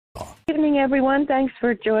Good evening, everyone. Thanks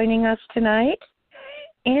for joining us tonight.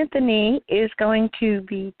 Anthony is going to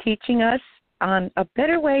be teaching us on a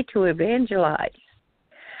better way to evangelize.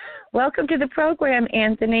 Welcome to the program,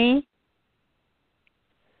 Anthony.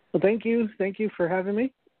 Well, thank you. Thank you for having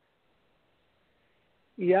me.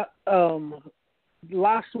 Yeah,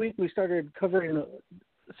 last week we started covering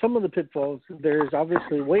some of the pitfalls. There's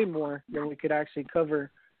obviously way more than we could actually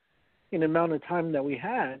cover in the amount of time that we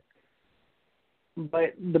had.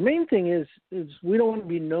 But the main thing is we don't want to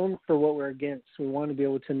be known for what we're against. We want to be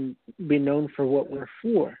able to be known for what we're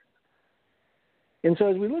for. And so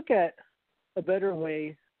as we look at a better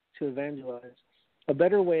way to evangelize, a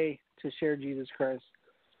better way to share Jesus Christ,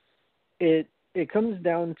 it comes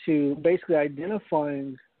down to basically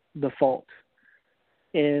identifying the fault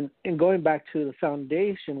and going back to the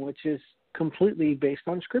foundation, which is completely based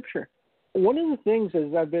on Scripture. One of the things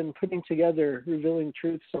as I've been putting together revealing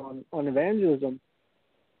truths on evangelism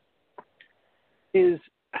is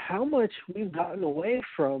how much we've gotten away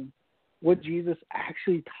from what Jesus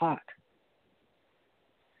actually taught.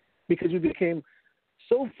 Because we became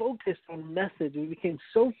so focused on message, we became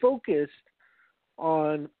so focused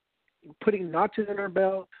on putting notches in our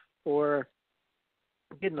belt or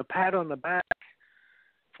getting a pat on the back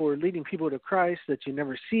for leading people to Christ that you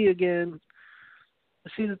never see again.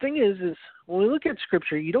 See, the thing is when we look at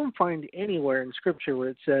Scripture, you don't find anywhere in Scripture where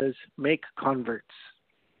it says, make converts.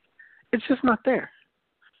 It's just not there.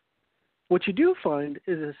 What you do find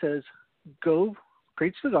is it says, go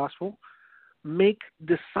preach the gospel, make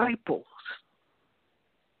disciples.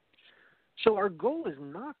 So our goal is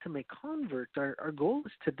not to make converts. Our goal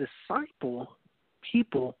is to disciple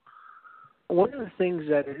people. One of the things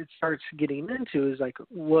that it starts getting into is like,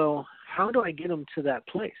 well, how do I get them to that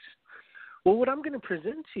place? Well, what I'm going to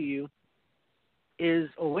present to you is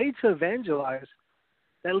a way to evangelize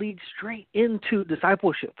that leads straight into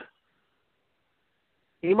discipleship.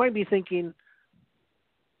 You might be thinking,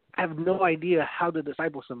 I have no idea how to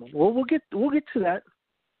disciple someone. Well, we'll get to that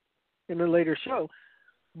in a later show.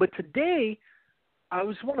 But today, I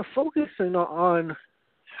just want to focus on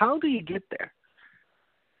how do you get there?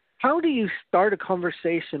 How do you start a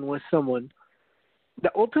conversation with someone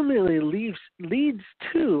that ultimately leads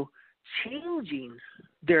to changing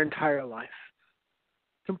their entire life,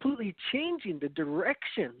 completely changing the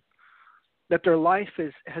direction that their life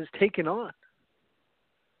has taken on,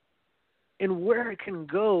 and where it can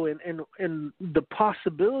go, and the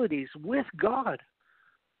possibilities with God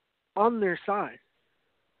on their side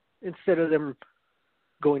instead of them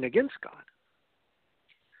going against God.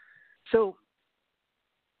 So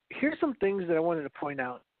here's some things that I wanted to point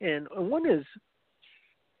out. And one is,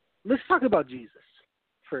 let's talk about Jesus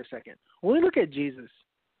for a second. When we look at Jesus,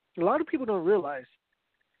 a lot of people don't realize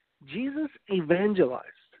Jesus evangelized.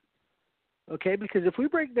 Okay? Because if we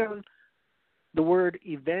break down the word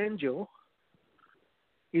evangel,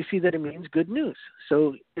 you see that it means good news.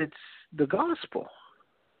 So it's the gospel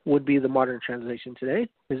would be the modern translation today,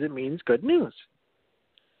 because it means good news.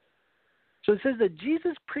 So it says that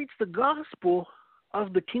Jesus preached the gospel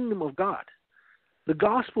of the kingdom of God, the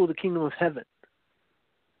gospel of the kingdom of heaven.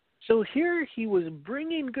 So here he was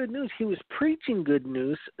bringing good news. He was preaching good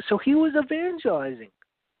news. So he was evangelizing.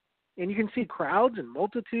 And you can see crowds and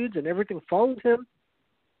multitudes and everything followed him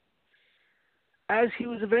as he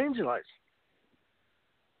was evangelizing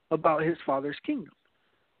about his Father's kingdom.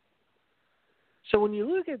 So when you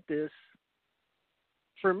look at this,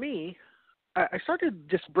 for me, I started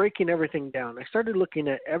just breaking everything down. I started looking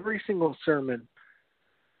at every single sermon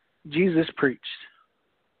Jesus preached.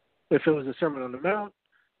 If it was a Sermon on the Mount,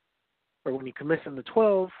 or when he commissioned the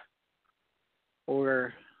 12,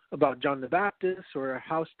 or about John the Baptist, or a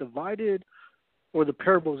house divided, or the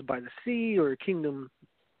parables by the sea, or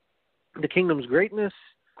the kingdom's greatness,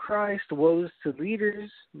 Christ, woes to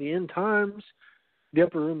leaders, the end times, the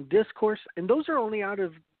upper room discourse, and those are only out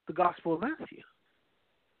of the Gospel of Matthew.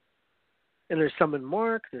 And there's some in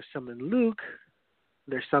Mark, there's some in Luke,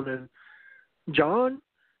 there's some in John.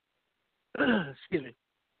 Excuse me.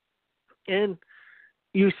 And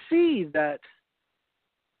you see that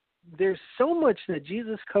there's so much that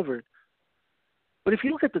Jesus covered. But if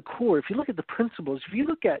you look at the core, if you look at the principles, if you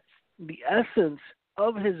look at the essence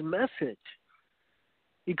of his message,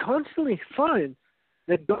 you constantly find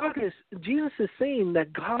that Jesus is saying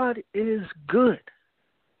that God is good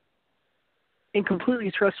and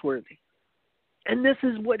completely trustworthy. And this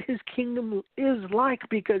is what his kingdom is like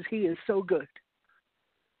because he is so good.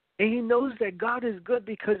 And he knows that God is good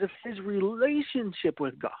because of his relationship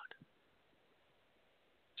with God.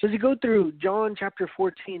 So as you go through John chapter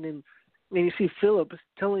 14 and you see Philip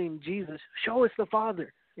telling Jesus, show us the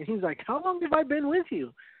Father. And he's like, how long have I been with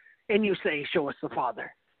you? and you say, show us the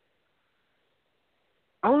Father.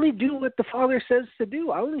 I only do what the Father says to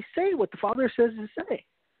do. I only say what the Father says to say.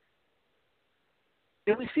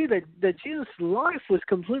 And we see that Jesus' life was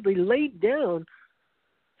completely laid down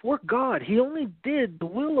for God. He only did the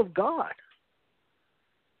will of God.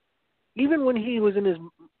 Even when he was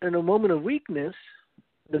in a moment of weakness,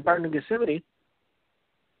 the Garden of Gethsemane,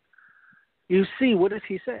 you see, what does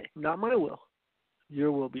he say? Not my will,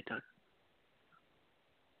 your will be done.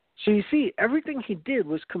 So you see, everything he did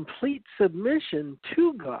was complete submission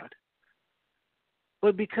to God.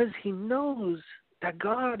 But because he knows that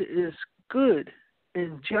God is good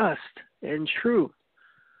and just and true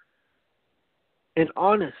and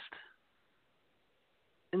honest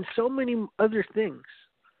and so many other things,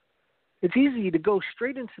 it's easy to go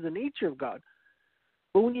straight into the nature of God.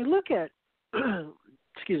 But when you look at,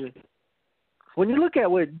 when you look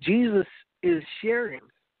at what Jesus is sharing,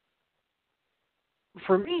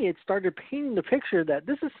 for me, it started painting the picture that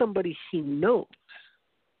this is somebody he knows.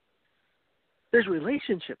 There's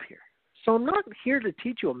relationship here. So I'm not here to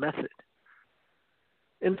teach you a method.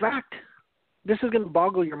 In fact, this is going to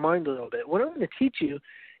boggle your mind a little bit. What I'm going to teach you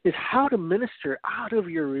is how to minister out of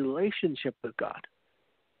your relationship with God.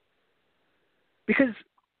 Because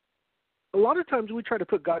a lot of times we try to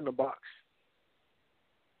put God in a box.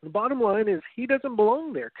 The bottom line is he doesn't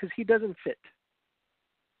belong there because he doesn't fit.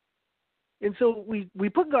 And so we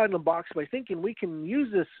put God in a box by thinking we can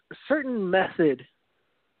use this certain method.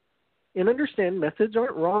 And understand methods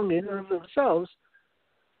aren't wrong in and of themselves.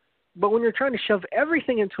 But when you're trying to shove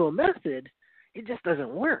everything into a method, it just doesn't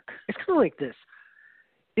work. It's kind of like this.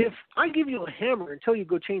 If I give you a hammer and tell you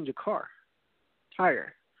go change a car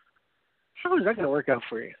tire, how is that going to work out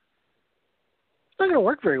for you? It's not going to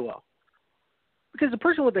work very well. Because the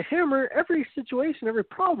person with the hammer, every situation, every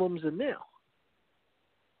problem is a nail.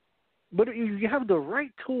 But if you have the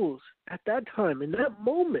right tools at that time, in that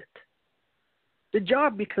moment, the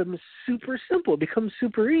job becomes super simple. It becomes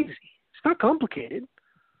super easy. It's not complicated.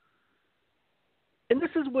 And this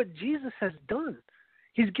is what Jesus has done.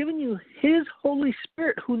 He's given you his Holy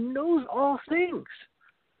Spirit who knows all things.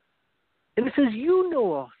 And it says you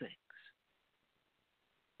know all things.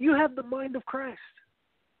 You have the mind of Christ.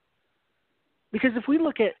 Because if we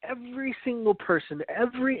look at every single person,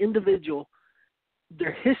 every individual,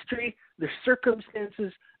 their history, their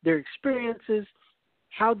circumstances, their experiences,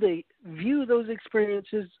 how they view those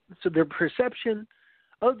experiences, so their perception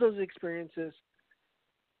of those experiences,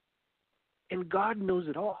 and God knows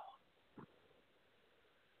it all.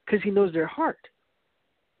 Because he knows their heart.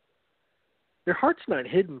 Their heart's not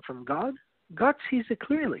hidden from God. God sees it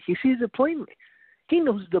clearly. He sees it plainly. He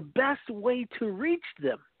knows the best way to reach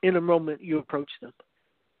them in a moment you approach them.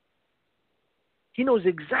 He knows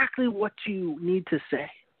exactly what you need to say.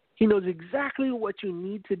 He knows exactly what you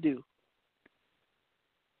need to do.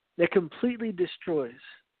 That completely destroys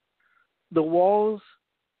the walls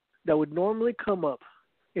that would normally come up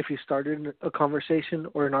if you started a conversation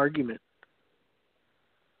or an argument.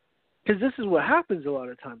 Because this is what happens a lot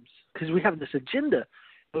of times. Because we have this agenda.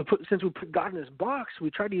 Since we put God in this box, we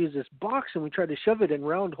try to use this box and we try to shove it in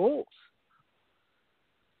round holes.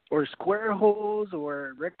 Or square holes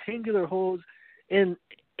or rectangular holes. And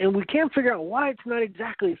we can't figure out why it's not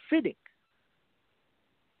exactly fitting.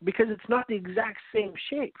 Because it's not the exact same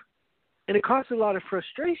shape. And it causes a lot of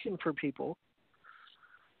frustration for people.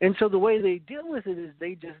 And so the way they deal with it is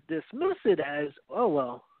they just dismiss it as, oh,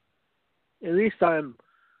 well, at least I'm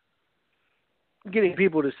getting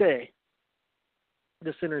people to say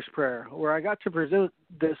the sinner's prayer, or I got to present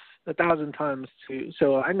this 1,000 times to,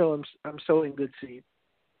 so I know I'm sowing good seed.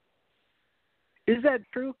 Is that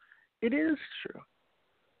true? It is true.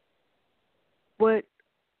 But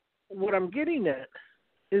what I'm getting at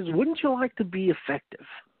is, wouldn't you like to be effective?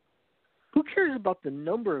 Who cares about the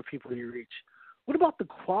number of people you reach? What about the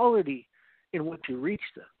quality in what you reach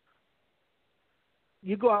them?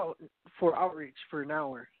 You go out for outreach for an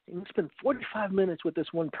hour, and you spend 45 minutes with this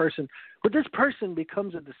one person, but this person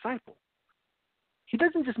becomes a disciple. He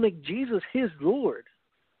doesn't just make Jesus his Lord.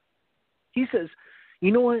 He says,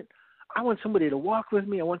 you know what? I want somebody to walk with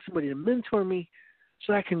me. I want somebody to mentor me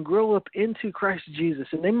so I can grow up into Christ Jesus.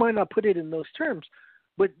 And they might not put it in those terms,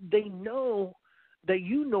 but they know that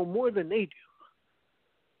you know more than they do.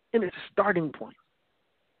 And it's a starting point.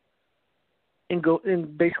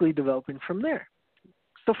 And basically developing from there.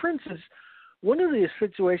 So, for instance, one of the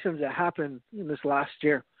situations that happened in this last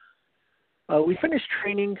year, we finished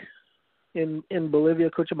training in Bolivia,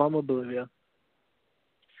 Cochabamba, Bolivia.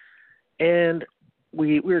 And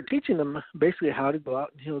we were teaching them basically how to go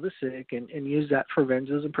out and heal the sick and use that for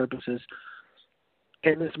evangelism purposes.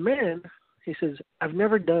 And this man he says, I've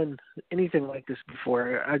never done anything like this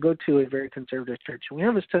before. I go to a very conservative church, and we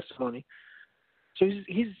have his testimony. So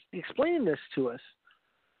he's explaining this to us.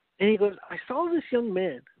 And he goes, I saw this young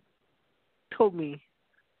man, told me,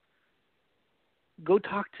 go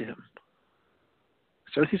talk to him.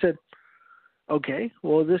 So he said, okay,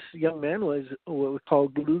 well, this young man was what we call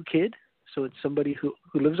Blue Kid. So it's somebody who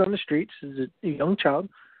lives on the streets, is a young child,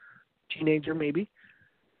 teenager maybe,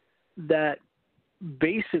 that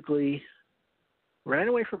basically ran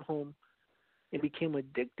away from home and became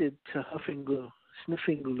addicted to huffing glue,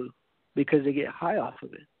 sniffing glue, because they get high off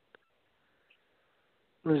of it.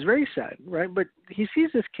 It was very sad, right? But he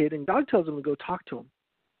sees this kid, and God tells him to go talk to him.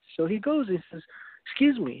 So he goes and says,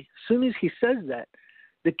 excuse me. As soon as he says that,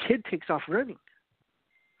 the kid takes off running.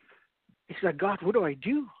 He's like, God, what do I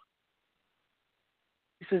do?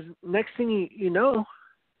 He says, next thing you know,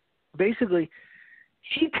 basically,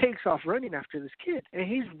 he takes off running after this kid. And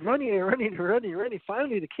he's running and running and running and running.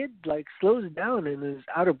 Finally, the kid, slows down and is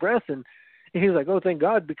out of breath. And he's like, oh, thank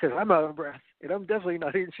God, because I'm out of breath. And I'm definitely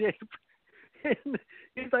not in shape. And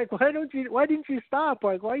he's like, why didn't you stop?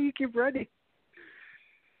 Why do you keep running?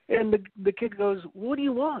 And the kid goes, what do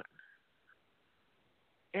you want?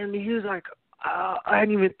 And he was like, I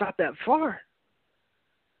hadn't even thought that far.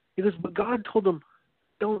 He goes, but God told him,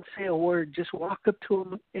 don't say a word. Just walk up to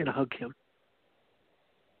him and hug him.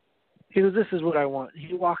 He goes, this is what I want.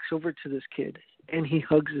 He walks over to this kid, and he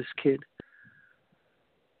hugs this kid.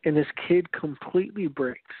 And this kid completely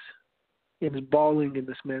breaks and is bawling in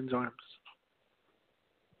this man's arms.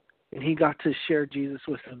 And he got to share Jesus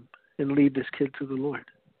with him and lead this kid to the Lord.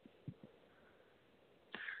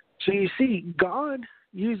 So you see, God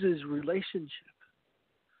uses relationship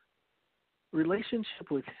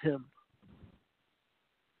with him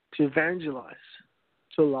to evangelize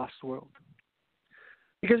to a lost world.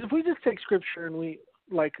 Because if we just take Scripture and we,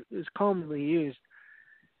 is commonly used,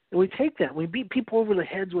 and we take that, and we beat people over the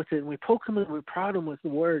heads with it, and we poke them and we prod them with the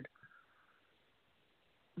Word,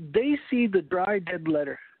 they see the dry, dead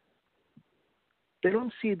letter. They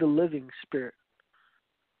don't see the living Spirit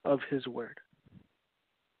of His Word.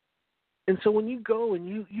 And so when you go and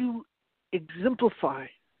you exemplify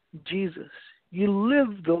Jesus, you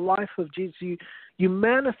live the life of Jesus, you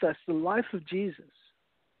manifest the life of Jesus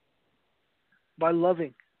by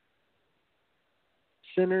loving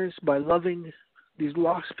sinners, by loving these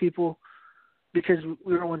lost people, because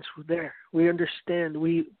we were once there. We understand.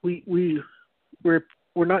 We're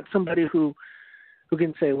not somebody who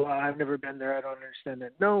can say, well, I've never been there, I don't understand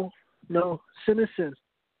that. No, sin is sin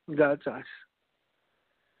in God's eyes.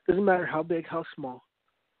 Doesn't matter how big, how small,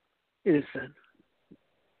 it is sin.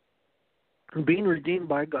 And being redeemed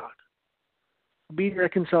by God, being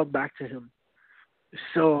reconciled back to Him is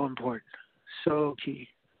so important, so key.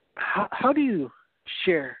 How do you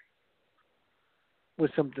share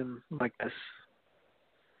with something like this?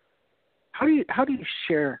 How do you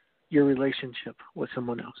share your relationship with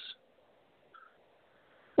someone else?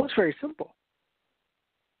 Well, it's very simple.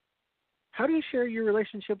 How do you share your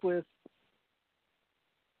relationship with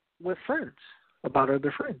friends, about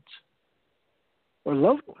other friends or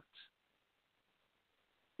loved ones?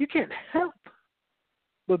 You can't help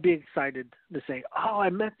but be excited to say, oh, I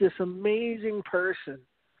met this amazing person,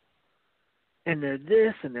 and they're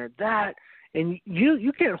this and they're that, and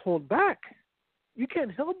you can't hold back. You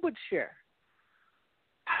can't help but share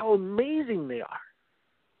how amazing they are,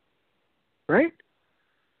 right?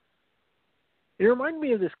 It reminded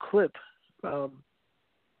me of this clip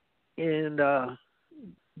in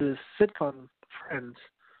the sitcom Friends.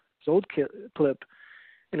 It's an old clip,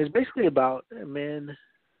 and it's basically about a man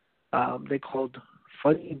they called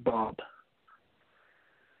Funny Bob.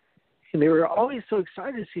 And they were always so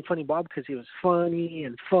excited to see Funny Bob because he was funny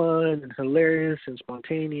and fun and hilarious and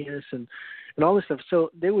spontaneous and all this stuff. So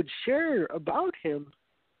they would share about him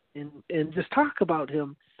and just talk about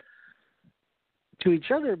him to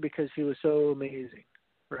each other because he was so amazing,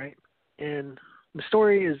 right? And the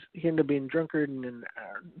story is he ended up being drunkard, and then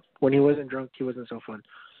when he wasn't drunk, he wasn't so fun.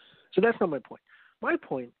 So that's not my point. My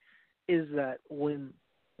point is that when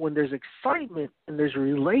there's excitement and there's a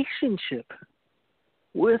relationship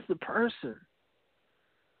with the person,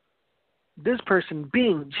 this person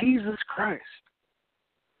being Jesus Christ,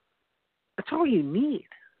 that's all you need.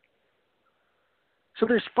 So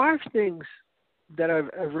there's 5 things that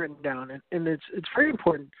I've written down, and it's very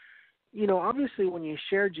important. You know, obviously when you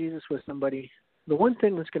share Jesus with somebody, the one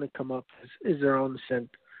thing that's going to come up is their own sin,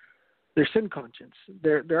 their sin conscience.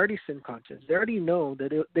 They're already sin conscious. They already know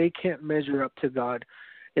that they can't measure up to God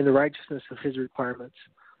in the righteousness of His requirements.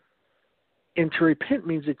 And to repent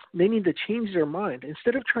means that they need to change their mind.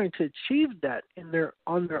 Instead of trying to achieve that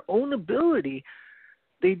on their own ability,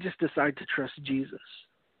 they just decide to trust Jesus.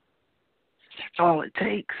 That's all it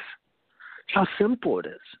takes. How simple it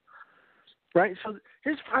is. Right? So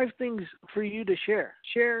here's 5 things for you to share.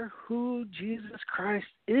 Share who Jesus Christ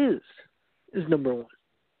is number 1.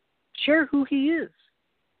 Share who he is.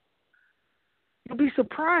 You'll be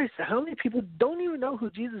surprised at how many people don't even know who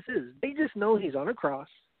Jesus is. They just know he's on a cross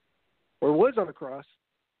or was on a cross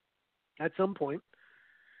at some point.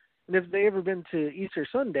 And if they ever been to Easter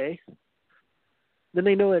Sunday, then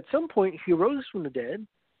they know at some point he rose from the dead,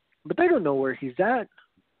 but they don't know where he's at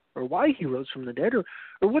or why he rose from the dead or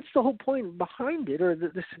what's the whole point behind it or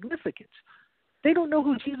the significance. They don't know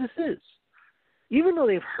who Jesus is. Even though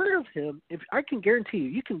they've heard of him, if I can guarantee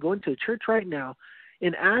you can go into a church right now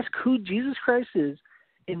and ask who Jesus Christ is,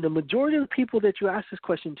 and the majority of the people that you ask this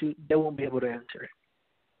question to, they won't be able to answer it.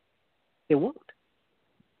 They won't.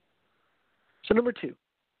 So number 2,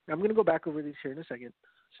 I'm going to go back over these here in a second.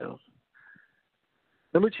 So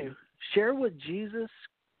number 2, share what Jesus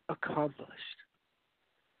accomplished.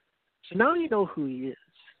 So now you know who he is.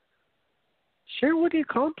 Share what he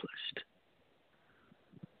accomplished.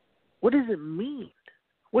 What does it mean?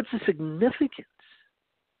 What's the significance?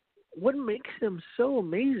 What makes him so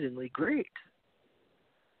amazingly great?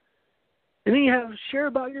 And then you have share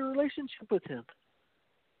about your relationship with him.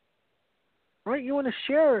 Right? You want to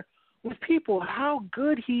share with people how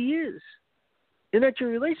good he is. And that your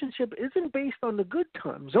relationship isn't based on the good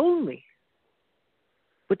times only,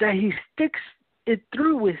 but that he sticks it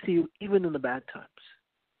through with you even in the bad times.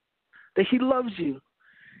 That he loves you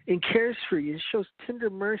and cares for you and shows tender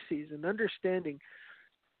mercies and understanding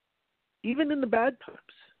even in the bad times,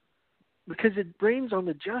 because it rains on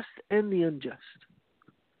the just and the unjust.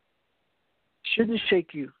 Shouldn't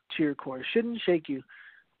shake you to your core. Shouldn't shake you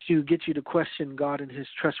to get you to question God and his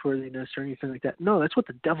trustworthiness or anything like that. No, that's what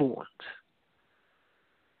the devil wants.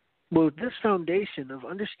 Well, with this foundation of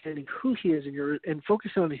understanding who he is and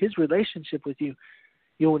focusing on his relationship with you,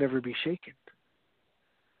 you won't ever be shaken.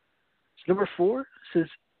 So number 4 says,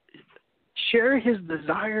 share his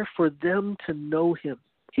desire for them to know him.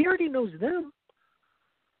 He already knows them.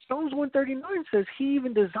 Psalms 139 says he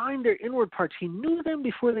even designed their inward parts. He knew them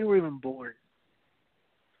before they were even born.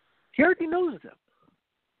 He already knows them.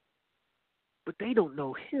 But they don't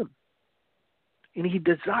know him. And he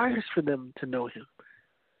desires for them to know him.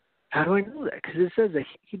 How do I know that? Because it says that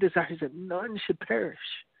he desires that none should perish.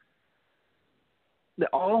 That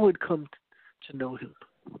all would come to know him.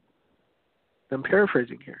 I'm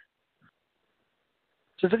paraphrasing here.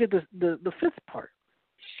 So let's look at the 5th part.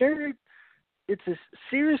 Share. It's a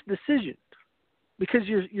serious decision, because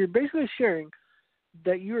you're basically sharing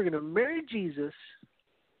that you are going to marry Jesus,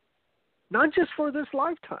 not just for this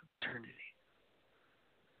lifetime, eternity.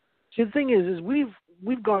 See, the thing is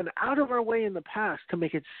we've gone out of our way in the past to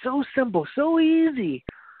make it so simple, so easy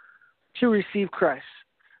to receive Christ.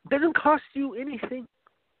 It doesn't cost you anything.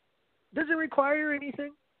 Doesn't require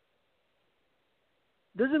anything.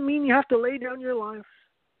 Doesn't mean you have to lay down your life.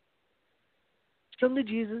 Come to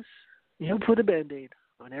Jesus. He'll put a Band-Aid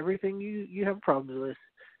on everything you have problems with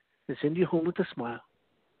and send you home with a smile.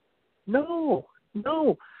 No.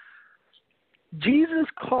 Jesus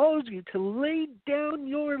calls you to lay down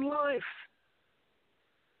your life,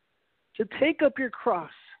 to take up your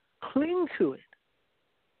cross, cling to it,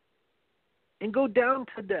 and go down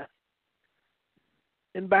to death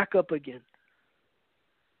and back up again.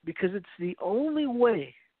 Because it's the only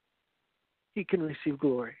way he can receive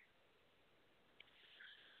glory.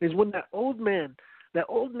 Is when that old man, that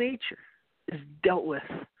old nature is dealt with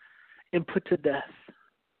and put to death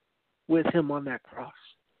with him on that cross.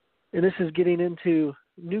 And this is getting into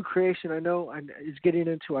new creation, I know. It's getting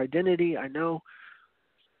into identity, I know.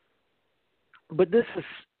 But this is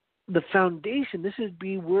the foundation. This is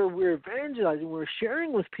where we're evangelizing, we're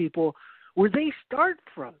sharing with people where they start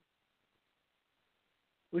from.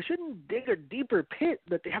 We shouldn't dig a deeper pit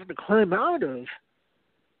that they have to climb out of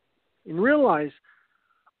and realize,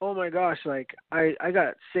 oh my gosh, like I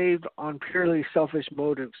got saved on purely selfish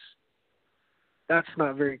motives. That's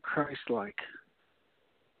not very Christ-like.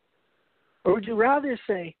 Or would you rather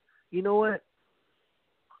say, you know what?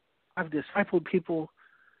 I've discipled people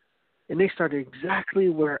and they started exactly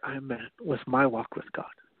where I'm at with my walk with God.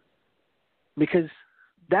 Because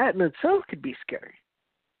that in itself could be scary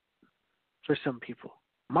for some people.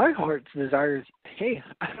 My heart's desire is, hey,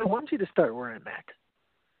 I don't want you to start where I'm at.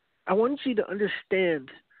 I want you to understand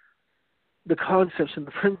the concepts and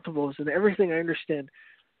the principles and everything I understand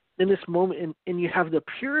in this moment, and you have the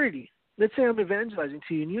purity. Let's say I'm evangelizing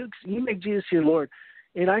to you, and you make Jesus your Lord,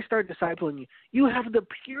 and I start discipling you, you have the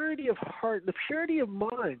purity of heart, the purity of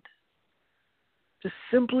mind to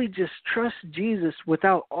simply just trust Jesus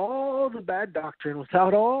without all the bad doctrine,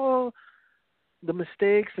 without all the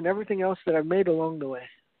mistakes and everything else that I've made along the way.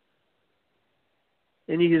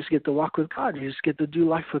 And you just get to walk with God. You just get to do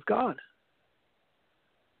life with God.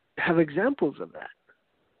 Have examples of that.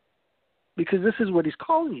 Because this is what he's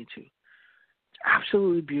calling you to. It's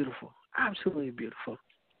absolutely beautiful. Absolutely beautiful.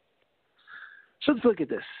 So let's look at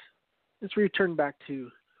this. Let's return back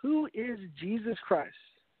to who is Jesus Christ.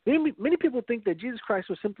 Many people think that Jesus Christ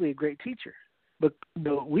was simply a great teacher. But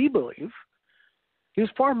we believe he was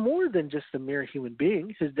far more than just a mere human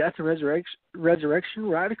being. His death and resurrection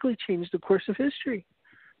radically changed the course of history.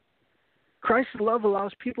 Christ's love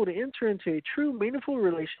allows people to enter into a true, meaningful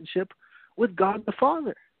relationship with God the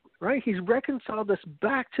Father, right? He's reconciled us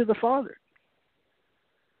back to the Father.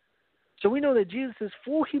 So we know that Jesus'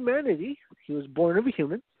 full humanity, he was born of a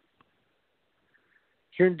human.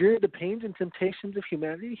 He endured the pains and temptations of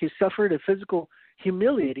humanity. He suffered a physical,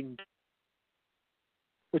 humiliating death,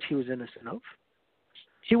 which he was innocent of.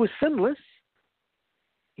 He was sinless.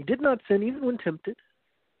 He did not sin even when tempted.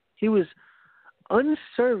 He was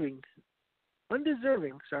undeserving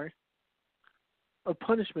of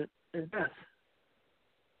punishment and death.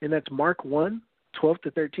 And that's Mark 1, 12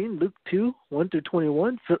 to 13, Luke 2, 1 through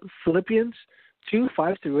 21, Philippians 2,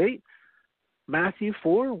 5 through 8, Matthew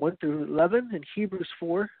 4, 1 through 11, and Hebrews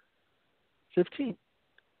 4, 15.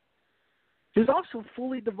 He's also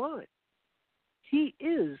fully divine. He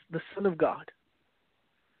is the Son of God.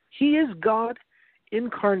 He is God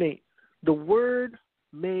incarnate, the Word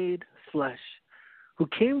made flesh, who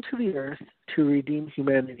came to the earth to redeem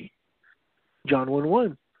humanity. John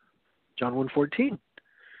 1:1, John 1:14,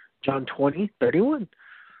 John 20:31.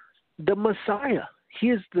 The Messiah. He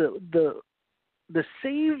is the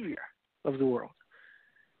Savior of the world.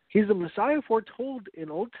 He's the Messiah foretold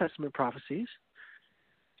in Old Testament prophecies.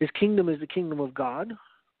 His kingdom is the kingdom of God,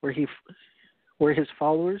 where his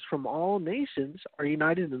followers from all nations are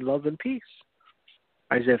united in love and peace.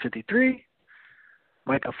 Isaiah 53,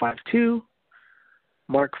 Micah 5:2,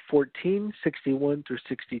 Mark 14:61 through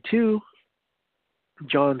 62,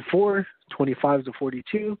 John 4:25 to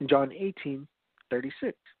 42, and John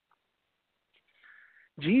 18:36.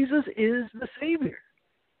 Jesus is the Savior.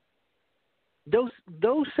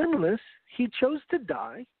 Though sinless, he chose to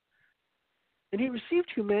die, and he received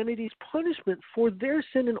humanity's punishment for their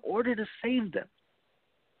sin in order to save them.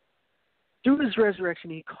 Through his resurrection,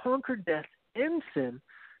 he conquered death and sin,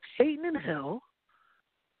 Satan and hell.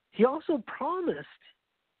 He also promises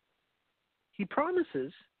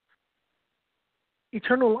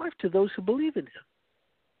eternal life to those who believe in him.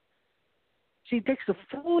 So he takes the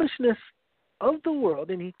foolishness of the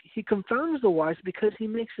world and he confounds the wise because he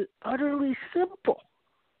makes it utterly simple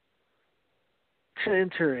to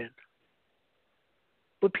enter in.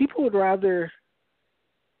 But people would rather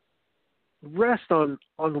rest on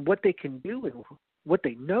what they can do and what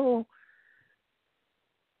they know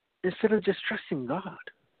instead of just trusting God.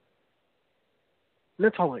 And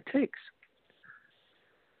that's all it takes.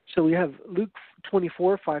 So we have Luke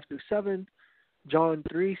 24, 5 through 7, John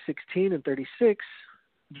 3, 16 and 36,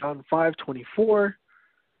 John 5, 24,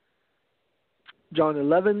 John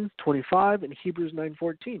 11, 25, and Hebrews 9,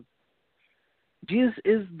 14. Jesus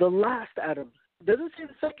is the last Adam. It doesn't say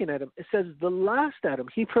the second Adam. It says the last Adam.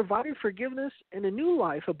 He provided forgiveness and a new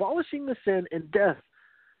life, abolishing the sin and death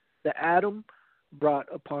that Adam brought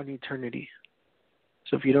upon eternity.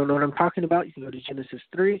 So if you don't know what I'm talking about, you can go to Genesis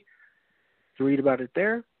 3 to read about it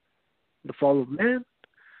there. The fall of man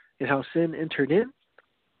and how sin entered in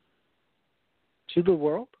to the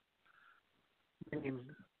world, bringing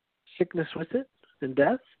sickness with it and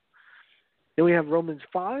death. Then we have Romans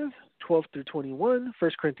 5, 12 through 21,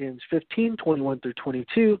 1 Corinthians 15, 21 through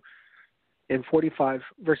 22, and 45,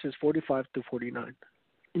 verses 45 to 49.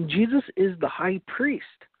 And Jesus is the high priest.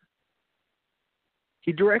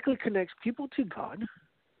 He directly connects people to God.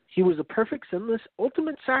 He was a perfect, sinless,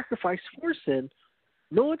 ultimate sacrifice for sin.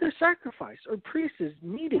 No other sacrifice or priest is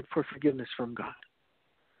needed for forgiveness from God.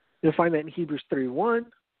 You'll find that in Hebrews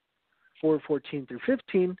 3:1, 4:14 through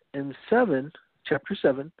 15, and chapter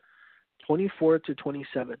 7, 24 to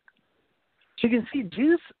 27. So you can see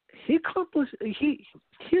Jesus, he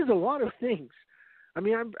has a lot of things. I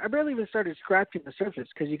mean, I barely even started scratching the surface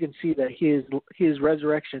because you can see that he is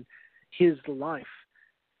resurrection, he is the life,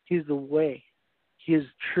 he's the way, he is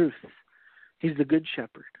truth, he's the good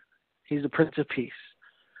shepherd, he's the Prince of Peace.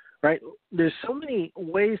 Right? There's so many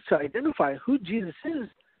ways to identify who Jesus is,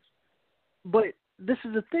 but this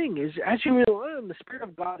is the thing, is as you rely on the Spirit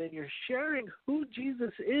of God and you're sharing who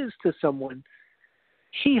Jesus is to someone,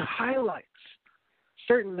 He highlights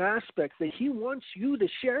certain aspects that he wants you to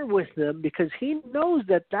share with them because he knows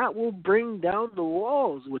that that will bring down the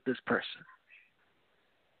walls with this person.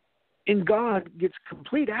 And God gets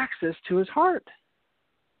complete access to his heart.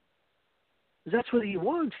 That's what he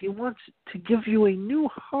wants. He wants to give you a new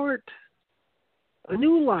heart, a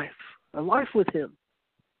new life, a life with him.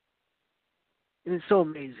 And it's so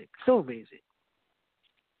amazing, so amazing.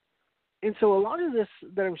 And so a lot of this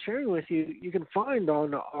that I'm sharing with you, you can find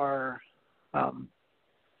on our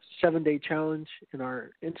 7-day challenge in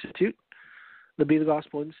our institute, the Be the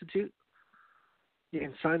Gospel Institute. You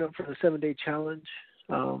can sign up for the 7-day challenge.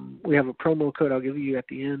 We have a promo code I'll give you at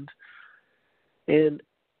the end. And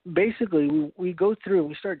basically, we go through and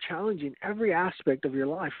we start challenging every aspect of your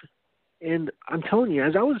life. And I'm telling you,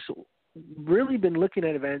 as I was really been looking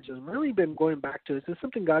at evangelism, really been going back to it, it's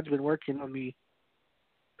something God's been working on me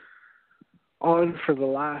on for the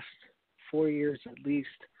last 4 years at least,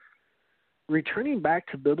 returning back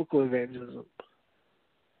to biblical evangelism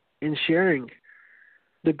and sharing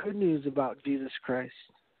the good news about Jesus Christ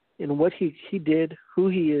and what he did, who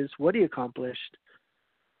he is, what he accomplished,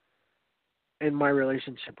 and my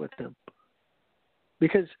relationship with him.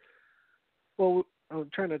 Because, well, I'm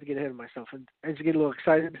trying not to get ahead of myself and I just get a little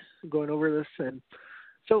excited going over this. And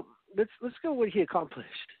so let's go what he accomplished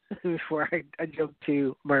before I jump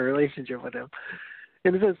to my relationship with him.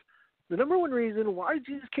 And it says, the number one reason why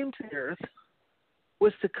Jesus came to the earth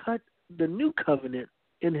was to cut the new covenant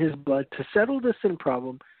in his blood, to settle the sin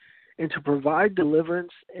problem, and to provide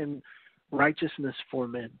deliverance and righteousness for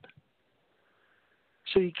men.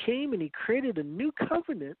 So he came and he created a new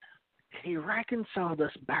covenant, and he reconciled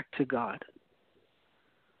us back to God.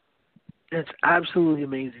 It's absolutely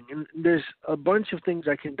amazing. And there's a bunch of things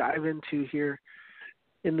I can dive into here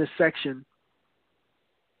in this section.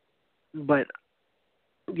 But,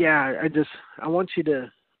 yeah, I'll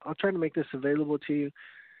try to make this available to you.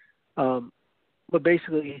 But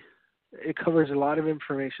basically, it covers a lot of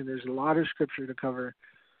information. There's a lot of scripture to cover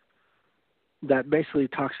that basically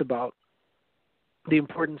talks about the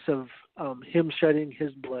importance of him shedding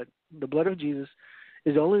his blood. The blood of Jesus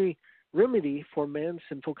is the only remedy for man's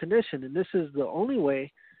sinful condition, and this is the only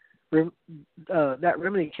way that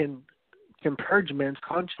remedy can purge man's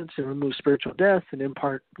conscience and remove spiritual death and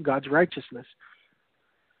impart God's righteousness.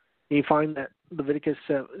 And you find that Leviticus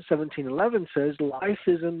 17:11 says, life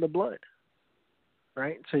is in the blood,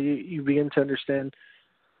 right? So you begin to understand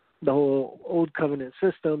the whole Old Covenant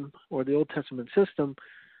system or the Old Testament system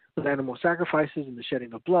with animal sacrifices and the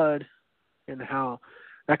shedding of blood and how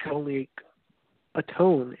that can only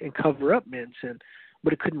atone and cover up man's sin,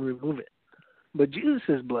 but it couldn't remove it. But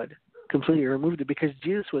Jesus' blood completely removed it because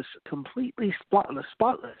Jesus was completely spotless.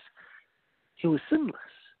 He was sinless.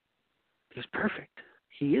 He was perfect.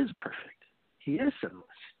 He is perfect. He is sinless,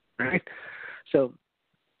 right? So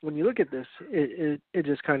when you look at this, it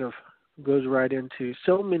just kind of goes right into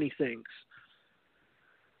so many things.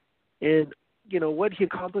 And, you know, what he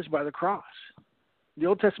accomplished by the cross. The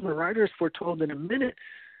Old Testament writers foretold in a minute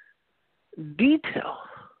detail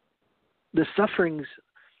the sufferings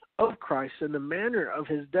of Christ and the manner of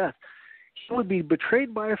his death. He would be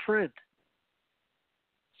betrayed by a friend.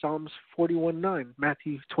 Psalms 41:9,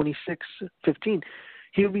 Matthew 26:15.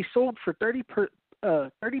 He would be sold for 30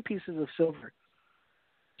 pieces of silver.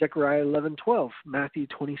 Zechariah 11:12, Matthew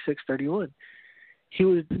 26:31. He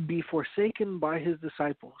would be forsaken by his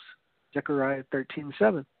disciples. Zechariah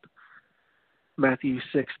 13:7, Matthew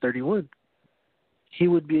 6:31. He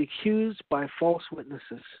would be accused by false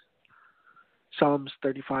witnesses. Psalms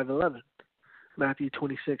 35:11, Matthew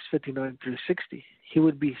 26:59 through 60. He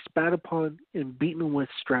would be spat upon and beaten with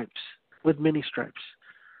stripes, with many stripes.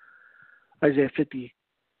 Isaiah 50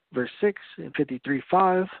 verse 6 and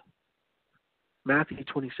 53:5. Matthew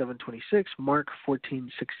 27:26, Mark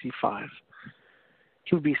 14:65.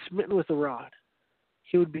 He would be smitten with a rod.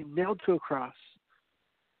 He would be nailed to a cross.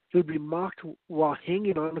 He would be mocked while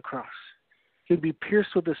hanging on the cross. He would be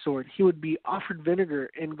pierced with a sword. He would be offered vinegar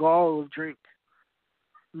and gall of drink.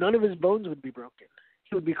 None of his bones would be broken.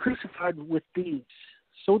 He would be crucified with thieves.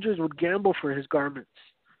 Soldiers would gamble for his garments.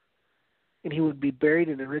 And he would be buried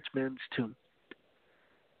in a rich man's tomb.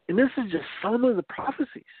 And this is just some of the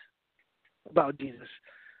prophecies about Jesus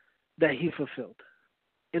that he fulfilled.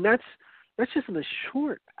 And that's just in a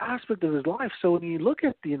short aspect of his life. So when you look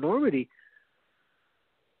at the enormity,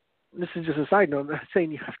 this is just a side note, I'm not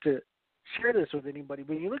saying you have to share this with anybody,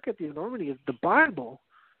 but when you look at the enormity of the Bible,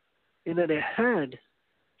 in that it had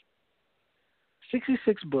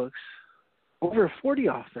 66 books, over 40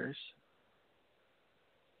 authors,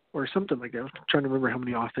 or something like that. I'm trying to remember how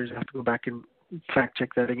many authors. I have to go back and fact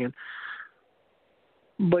check that again.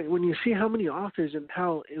 But when you see how many authors and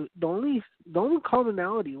how the only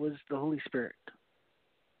commonality was the Holy Spirit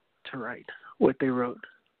to write what they wrote.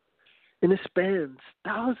 And it spans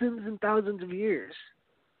thousands and thousands of years,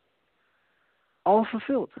 all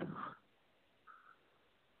fulfilled.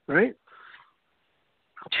 Right?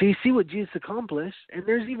 So you see what Jesus accomplished, and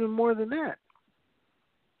there's even more than that.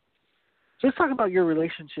 So let's talk about your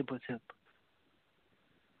relationship with him.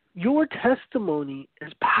 Your testimony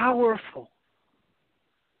is powerful.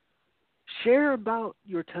 Share about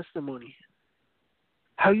your testimony,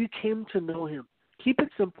 how you came to know him. Keep it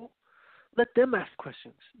simple. Let them ask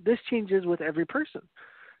questions. This changes with every person.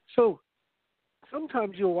 So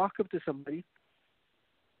sometimes you'll walk up to somebody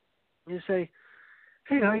and you say,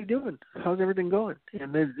 hey, how you doing? How's everything going?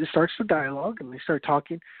 And then it starts the dialogue and they start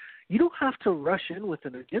talking. You don't have to rush in with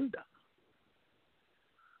an agenda.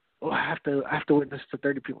 Oh, I have to witness to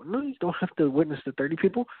 30 people. No, you don't have to witness to 30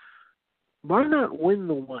 people. Why not win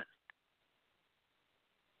the one?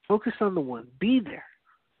 Focus on the one. Be there.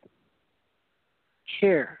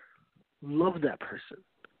 Care. Love that person.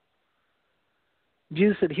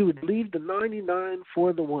 Jesus said he would leave the 99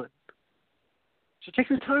 for the one. So take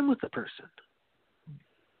your time with the person.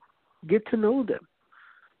 Get to know them.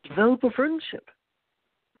 Develop a friendship.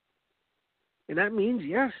 And that means,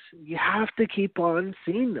 yes, you have to keep on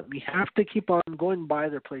seeing them. You have to keep on going by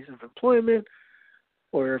their place of employment,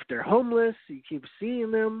 or if they're homeless, you keep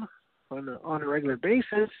seeing them on a regular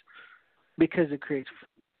basis because it creates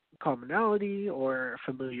commonality or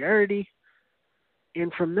familiarity.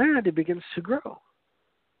 And from that, it begins to grow.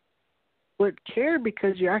 But care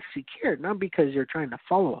because you actually care, not because you're trying to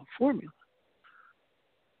follow a formula.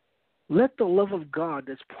 Let the love of God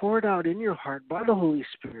that's poured out in your heart by the Holy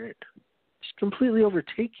Spirit just completely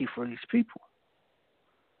overtake you for these people.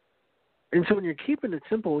 And so when you're keeping it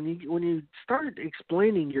simple, when you start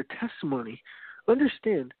explaining your testimony,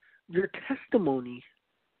 understand your testimony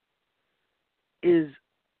is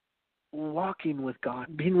walking with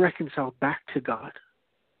God, being reconciled back to God.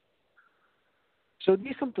 So it'd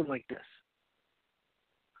be something like this.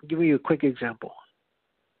 I'll give you a quick example.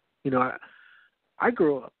 I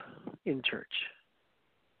grew up in church.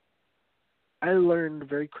 I learned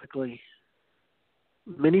very quickly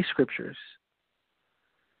many scriptures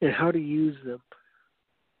and how to use them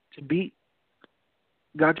to beat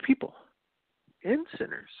God's people and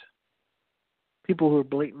sinners, people who are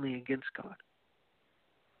blatantly against God.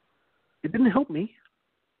 It didn't help me.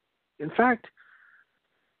 In fact,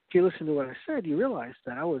 if you listen to what I said, you realize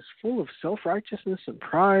that I was full of self-righteousness and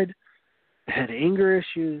pride. I had anger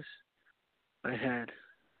issues. I had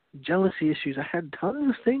jealousy issues. I had tons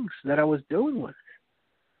of things that I was dealing with.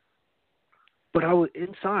 But I was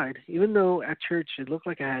inside, even though at church it looked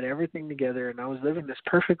like I had everything together and I was living this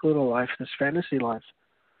perfect little life, this fantasy life,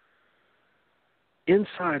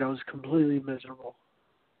 inside I was completely miserable.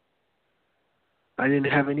 I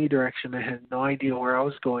didn't have any direction. I had no idea where I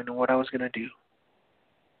was going and what I was going to do.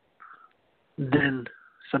 Then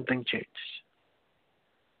something changed.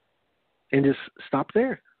 And just stop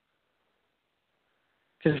there.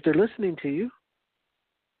 Because if they're listening to you,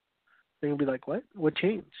 they'll be like, what? What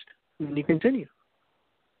changed? And you continue.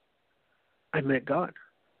 I met God.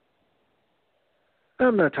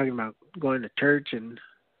 I'm not talking about going to church and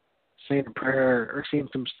saying a prayer or seeing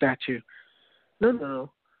some statue.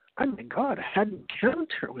 No. I met God. I had an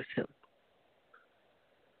encounter with him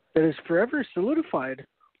that has forever solidified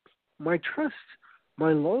my trust,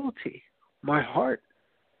 my loyalty, my heart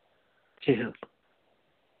to him.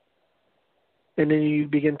 And then you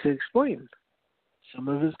begin to explain some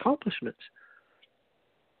of his accomplishments.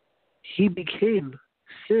 He became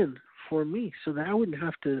sin for me so that I wouldn't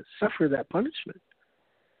have to suffer that punishment.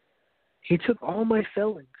 He took all my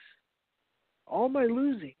failings, all my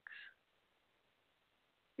losings,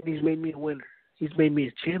 and he's made me a winner. He's made me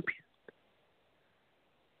a champion.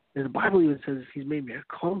 And the Bible even says he's made me a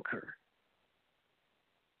conqueror.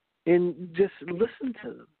 And just listen to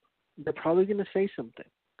them. They're probably going to say something.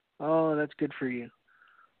 Oh, that's good for you.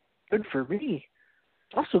 Good for me.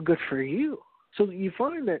 It's also good for you. So you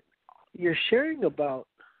find that you're sharing about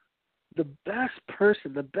the best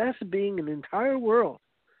person, the best being in the entire world.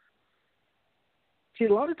 See,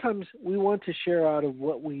 a lot of times we want to share out of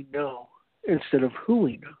what we know instead of who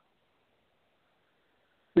we know.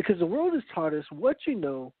 Because the world has taught us what you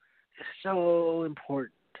know is so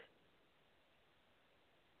important.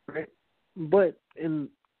 Right? But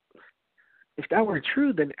if that were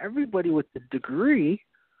true, then everybody with a degree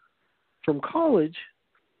from college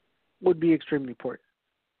would be extremely important.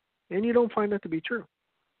 And you don't find that to be true.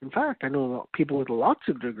 In fact, I know people with lots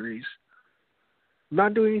of degrees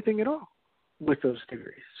not do anything at all with those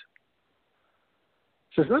degrees.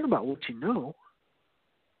 So it's not about what you know.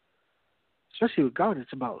 Especially with God,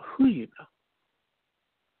 it's about who you know.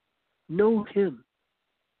 Know Him.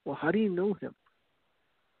 Well, how do you know Him?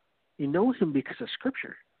 You know Him because of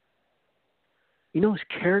Scripture. You know His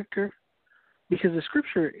character because the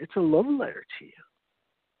Scripture, it's a love letter to you.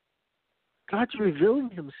 God's revealing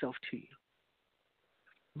Himself to you.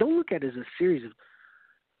 Don't look at it as a series of,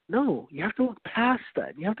 no, you have to look past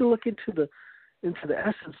that. You have to look into the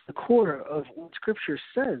essence, the core of what Scripture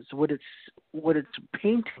says, what it's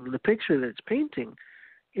painting, the picture that it's painting,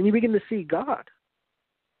 and you begin to see God.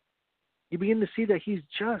 You begin to see that He's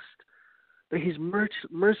just, that He's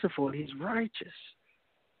merciful, and He's righteous.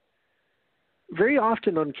 Very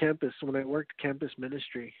often on campus, when I worked campus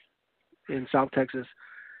ministry in South Texas,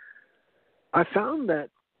 I found that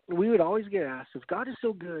we would always get asked, if God is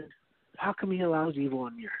so good, how come He allows evil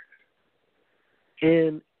on the earth?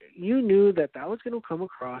 And you knew that was going to come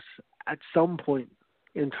across at some point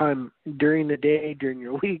in time during the day, during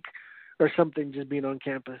your week, or something, just being on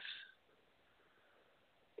campus.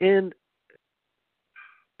 And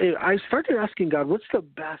I started asking God, what's the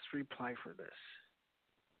best reply for this?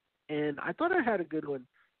 And I thought I had a good one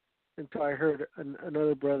until I heard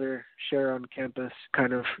another brother share on campus,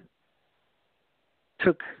 kind of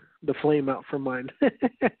took the flame out from mine,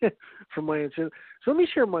 from my answer. So let me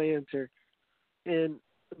share my answer. And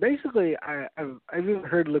basically, I've even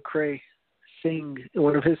heard Lecrae sing in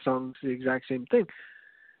one of his songs the exact same thing.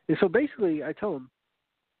 And so basically, I tell him,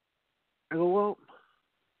 I go, well,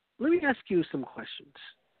 let me ask you some questions.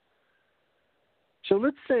 So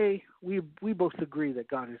let's say we both agree that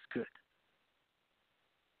God is good.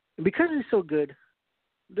 And because He's so good,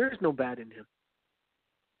 there's no bad in Him.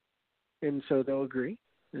 And so they'll agree.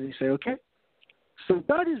 And you say, okay. So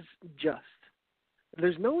God is just.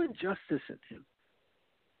 There's no injustice in Him.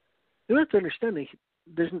 You have to understand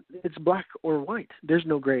that it's black or white. There's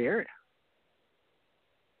no gray area.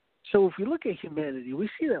 So if we look at humanity, we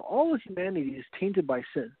see that all of humanity is tainted by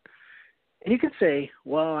sin. And you could say,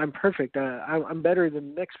 well, I'm perfect. I'm better than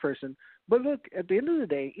the next person. But look, at the end of the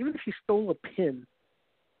day, even if you stole a pin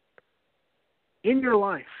in your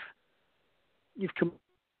life, you've committed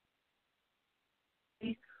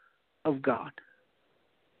of God.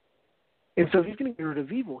 And so if He's going to get rid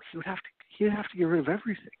of evil, He would have to get rid of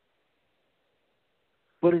everything.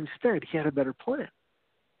 But instead, He had a better plan.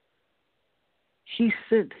 He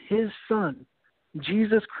sent His Son,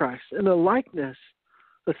 Jesus Christ, in the likeness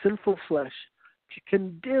of sinful flesh to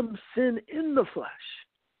condemn sin in the flesh,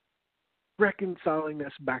 reconciling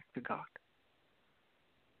us back to God.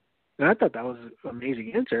 And I thought that was an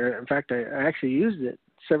amazing answer. In fact, I actually used it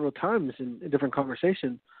several times in different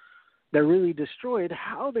conversations that really destroyed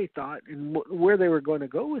how they thought and where they were going to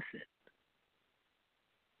go with it.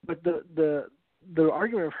 But the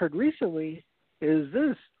argument I've heard recently is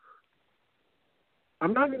this: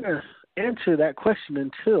 I'm not going to answer that question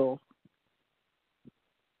until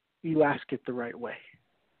you ask it the right way.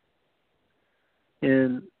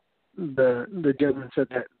 And the gentleman said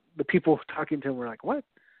that the people talking to him were like, what?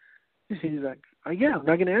 He's like, yeah, I'm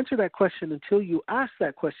not going to answer that question until you ask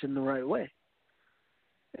that question the right way.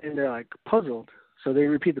 And they're like puzzled. So they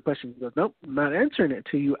repeat the question. He goes, nope, I'm not answering it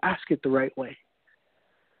until you ask it the right way.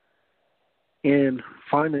 And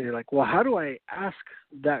finally they're like, well, how do I ask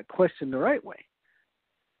that question the right way?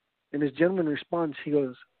 And this gentleman responds, he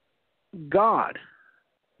goes, God,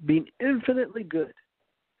 being infinitely good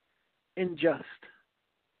and just,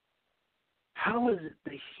 how is it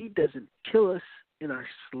that He doesn't kill us in our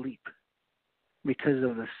sleep because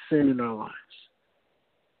of the sin in our lives?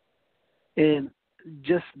 And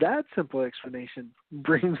just that simple explanation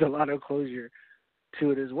brings a lot of closure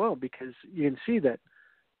to it as well, because you can see that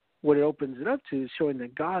what it opens it up to is showing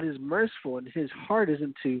that God is merciful and His heart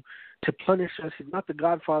isn't to punish us. He's not the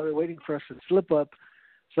Godfather waiting for us to slip up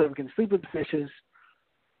so that we can sleep with the fishes,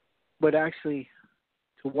 but actually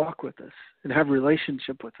to walk with us and have a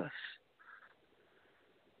relationship with us.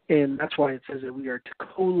 And that's why it says that we are to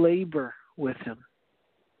co-labor with Him.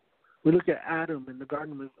 We look at Adam in the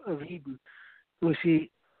Garden of Eden. We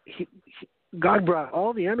see God brought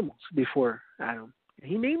all the animals before Adam,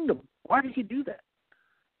 and He named them. Why did He do that?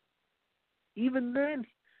 Even then,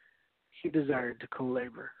 He desired to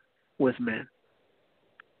co-labor with man.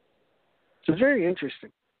 So it's very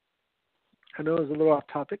interesting. I know it's a little off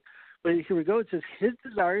topic, but here we go. It says His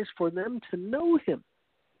desire is for them to know Him.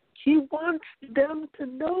 He wants them to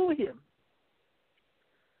know Him.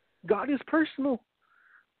 God is personal.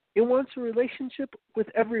 He wants a relationship with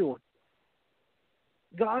everyone.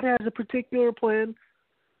 God has a particular plan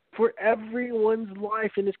for everyone's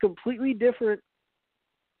life, and it's completely different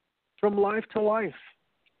from life to life.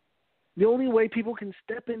 The only way people can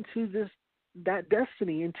step into this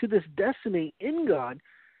destiny in God,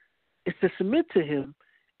 is to submit to Him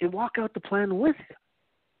and walk out the plan with Him.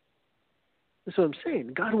 That's what I'm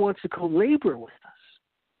saying. God wants to co-labor with us.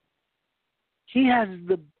 He has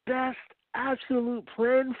the best absolute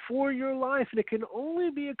plan for your life, and it can only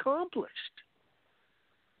be accomplished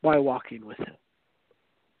by walking with Him.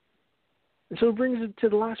 And so it brings it to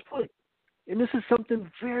the last point. And this is something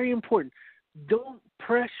very important. Don't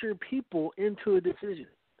pressure people into a decision.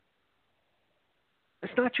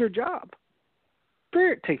 It's not your job.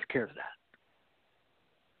 Spirit takes care of that.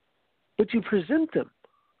 But you present them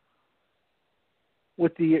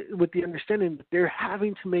with the understanding that they're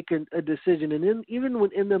having to make a decision, and even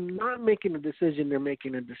when in them not making a decision, they're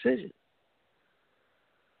making a decision.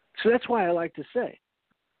 So that's why I like to say,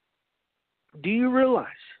 do you realize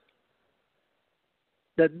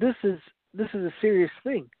that this is a serious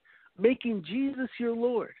thing? Making Jesus your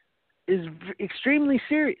Lord is extremely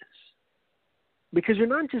serious, because you're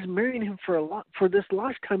not just marrying Him for this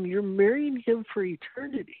lifetime, you're marrying Him for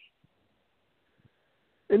eternity.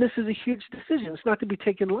 And this is a huge decision. It's not to be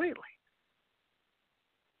taken lightly.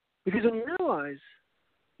 Because when you realize,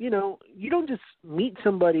 you don't just meet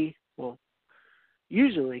somebody, well,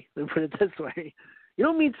 usually, let me put it this way, you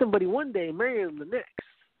don't meet somebody one day and marry them the next,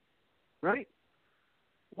 right?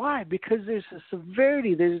 Why? Because there's a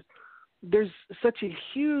severity, there's such a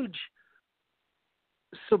huge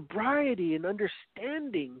sobriety and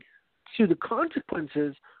understanding to the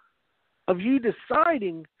consequences of you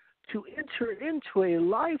deciding to enter into a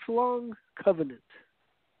lifelong covenant.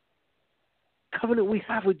 Covenant we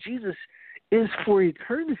have with Jesus is for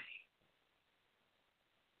eternity.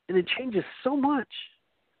 And it changes so much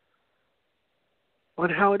on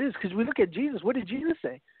how it is. Because we look at Jesus. What did Jesus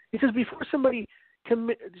say? He says before somebody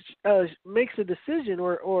makes a decision,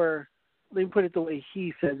 or let me put it the way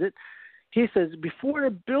he says it, he says before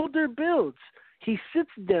a builder builds, he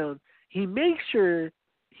sits down, he makes sure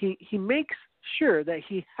that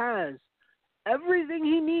he has everything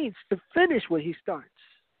he needs to finish what he starts.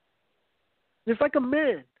 It's like a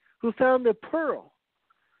man who found a pearl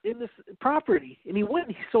in this property, and he went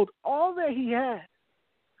and he sold all that he had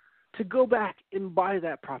to go back and buy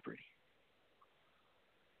that property.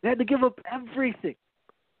 They had to give up everything.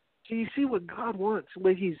 So you see what God wants,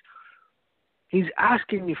 what He's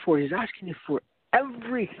asking you for. He's asking you for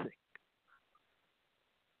everything.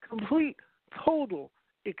 Complete, total,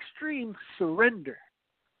 extreme surrender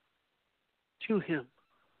to Him.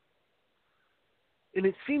 And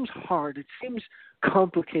it seems hard. It seems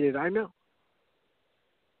complicated, I know.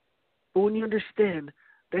 But when you understand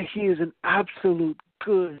that He is an absolute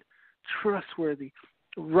good, trustworthy,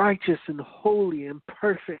 righteous and holy and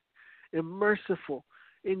perfect and merciful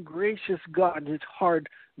and gracious God, it's hard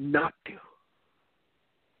not to.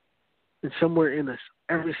 And somewhere in us,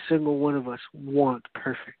 every single one of us want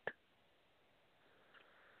perfect.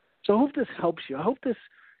 So I hope this helps you. I hope this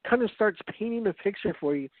kind of starts painting a picture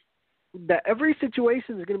for you that every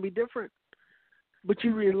situation is going to be different. But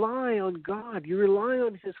you rely on God. You rely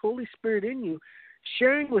on His Holy Spirit in you,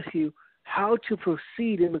 sharing with you how to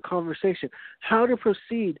proceed in the conversation, how to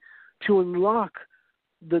proceed to unlock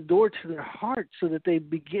the door to their heart so that they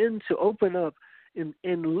begin to open up and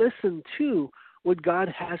listen to what God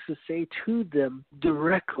has to say to them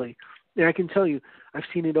directly. And I can tell you, I've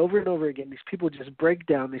seen it over and over again. These people just break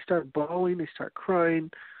down. They start bawling. They start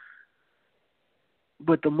crying.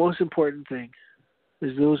 But the most important thing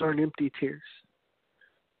is those aren't empty tears.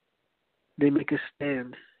 They make a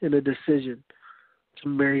stand and a decision to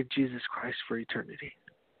marry Jesus Christ for eternity.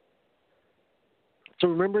 So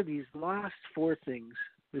remember these last 4 things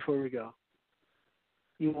before we go.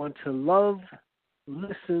 You want to love,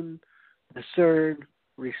 listen, discern,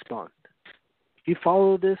 respond. If you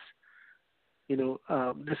follow this,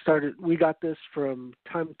 we got this from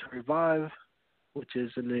Time to Revive, which is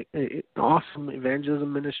an awesome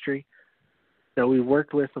evangelism ministry that we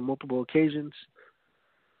worked with on multiple occasions.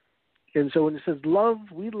 And so when it says love,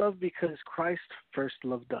 we love because Christ first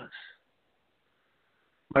loved us.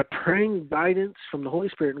 By praying guidance from the Holy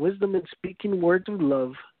Spirit, wisdom, and speaking words of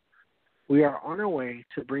love, we are on our way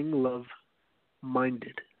to bring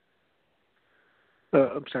love-minded.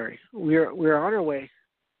 We are on our way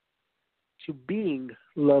to being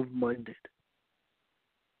love-minded,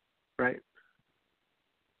 right?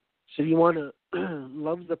 So you want to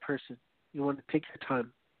love the person. You want to take your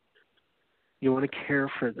time. You want to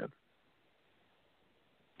care for them.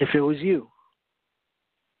 If it was you,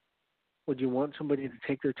 would you want somebody to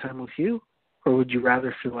take their time with you, or would you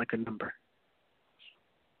rather feel like a number?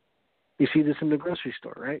 You see this in the grocery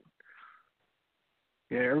store, right?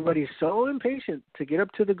 Yeah, everybody's so impatient to get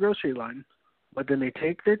up to the grocery line, but then they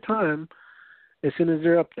take their time as soon as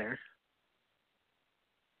they're up there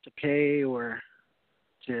to pay or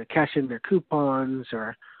to cash in their coupons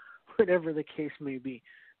or whatever the case may be.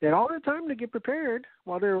 They had all the time to get prepared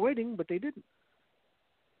while they were waiting, but they didn't.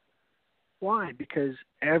 Why? Because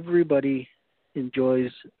everybody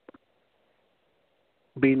enjoys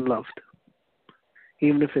being loved,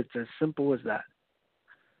 even if it's as simple as that.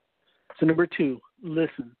 So number 2,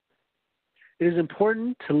 listen. It is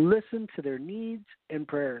important to listen to their needs and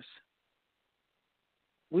prayers.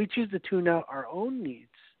 We choose to tune out our own needs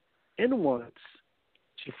and wants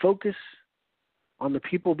to focus on the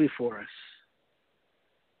people before us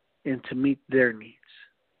and to meet their needs.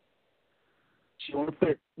 So you want to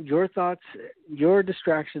put your thoughts, your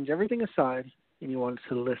distractions, everything aside, and you want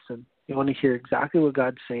to listen. You want to hear exactly what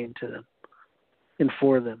God's saying to them and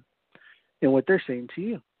for them and what they're saying to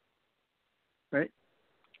you, right?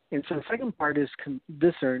 And so the second part is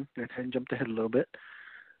discern. I kind of jumped ahead a little bit.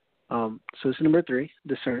 So this is number 3,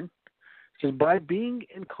 discern. It says, by being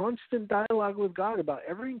in constant dialogue with God about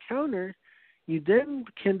every encounter, you then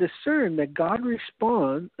can discern that God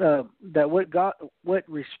what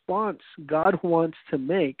response God wants to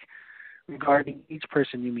make regarding each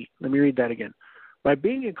person you meet. Let me read that again. By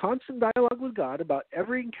being in constant dialogue with God about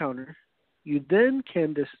every encounter, you then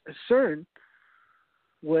can discern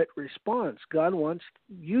what response God wants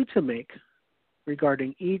you to make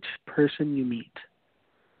regarding each person you meet.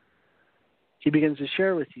 He begins to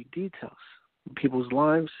share with you details of people's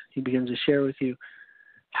lives. He begins to share with you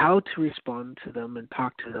how to respond to them and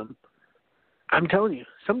talk to them. I'm telling you,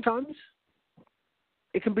 sometimes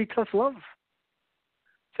it can be tough love.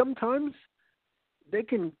 Sometimes they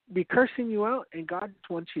can be cursing you out, and God just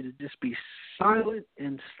wants you to just be silent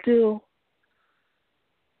and still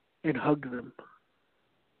and hug them.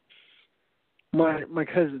 My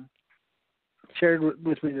cousin shared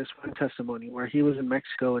with me this one testimony where he was in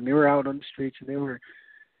Mexico, and they were out on the streets, and they were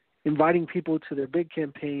inviting people to their big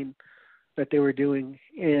campaign that they were doing,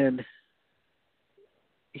 and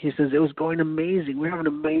he says it was going amazing. We're having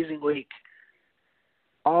an amazing week.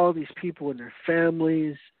 All these people and their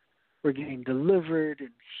families were getting delivered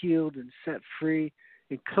and healed and set free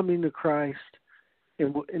and coming to Christ,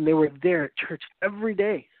 and they were there at church every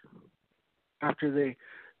day after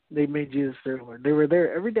they made Jesus their Lord. They were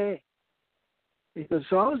there every day. He goes,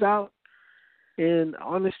 so I was out and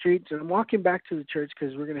on the streets, and I'm walking back to the church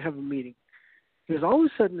because we're going to have a meeting. He goes, all of a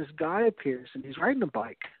sudden this guy appears, and he's riding a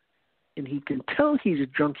bike, and he can tell he's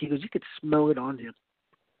drunk. He goes, you could smell it on him.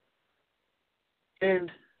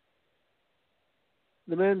 And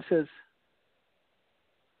the man says,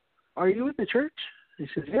 are you at the church? He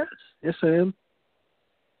says, yes I am.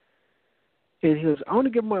 And he goes, I want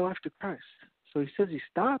to give my life to Christ. So he says he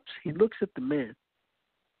stops, he looks at the man.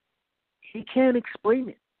 He can't explain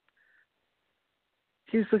it.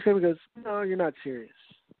 He just looks at him and goes, no, you're not serious.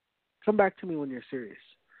 Come back to me when you're serious.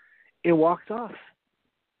 And walks off.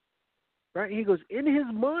 Right? He goes, in his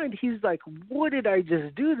mind, he's like, what did I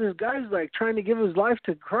just do? This guy's like trying to give his life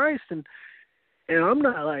to Christ, and I'm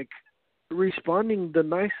not like responding the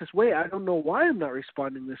nicest way. I don't know why I'm not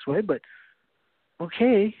responding this way, but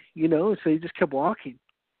okay, so he just kept walking.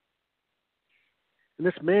 And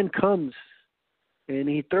this man comes, and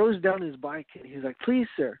he throws down his bike, and he's like, please,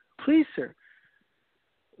 sir,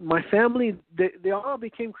 my family, they all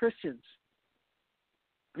became Christians.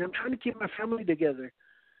 And I'm trying to keep my family together.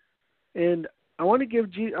 And I want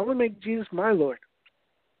to make Jesus my Lord.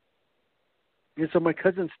 And so my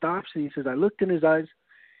cousin stops, and he says, I looked in his eyes.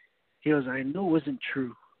 He goes, I know it wasn't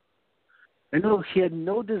true. I know he had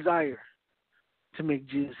no desire to make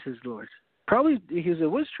Jesus his Lord. Probably, he goes,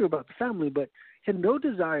 it was true about the family, but he had no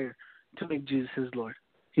desire to make Jesus his Lord.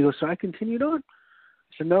 He goes, so I continued on.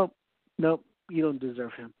 I said, nope, you don't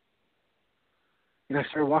deserve him. And I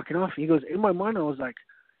started walking off. He goes, in my mind, I was like,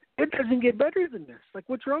 it doesn't get better than this. Like,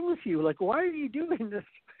 what's wrong with you? Like, why are you doing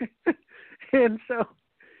this? And so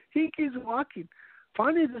he keeps walking.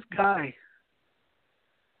 Finally, this guy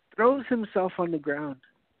throws himself on the ground.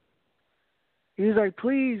 He's like,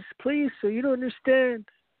 please, sir, you don't understand.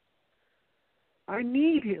 I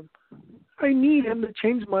need him. I need him to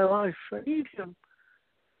change my life. I need him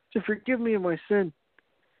to forgive me of my sin.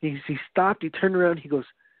 He stopped. He turned around. He goes,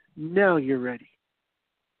 now you're ready.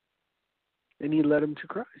 And he led him to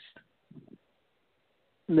Christ.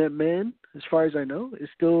 And that man, as far as I know, is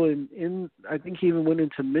still in I think he even went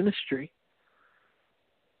into ministry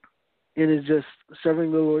and is just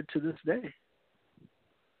serving the Lord to this day.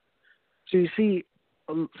 So you see,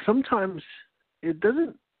 sometimes it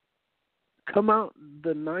doesn't come out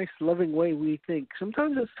the nice, loving way we think.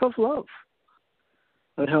 Sometimes it's tough love.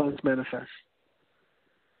 on how it's manifest.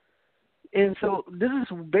 And so this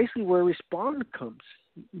is basically where respond comes.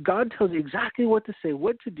 God tells you exactly what to say,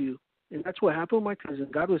 what to do. And that's what happened with my cousin.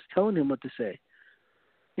 God was telling him what to say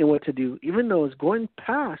and what to do, even though it's going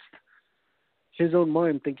past his own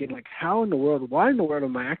mind, thinking like, how in the world, why in the world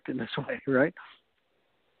am I acting this way, right?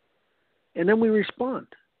 And then we respond,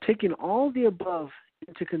 taking all the above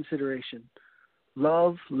into consideration.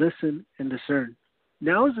 Love, listen, and discern.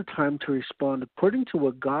 Now is the time to respond according to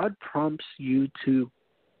what God prompts you to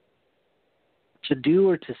do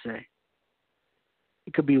or to say.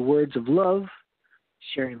 It could be words of love,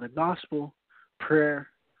 sharing the gospel, prayer,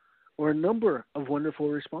 or a number of wonderful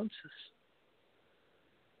responses.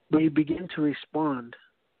 But you begin to respond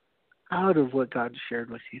out of what God shared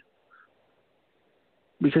with you.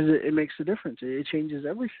 Because it makes a difference. It changes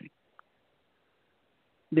everything.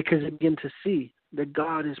 Because you begin to see that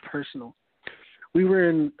God is personal. We were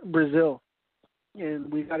in Brazil,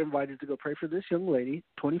 and we got invited to go pray for this young lady,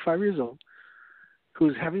 25 years old, who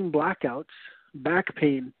was having blackouts, back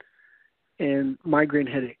pain, and migraine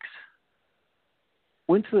headaches.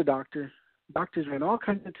 Went to the doctor. Doctors ran all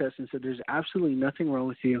kinds of tests and said, there's absolutely nothing wrong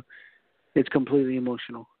with you. It's completely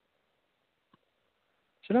emotional.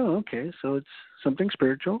 I said, oh, okay, so it's something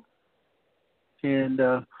spiritual. And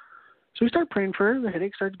so we start praying for her. The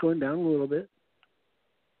headache starts going down a little bit.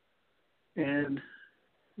 And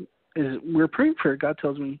as we're praying for her, God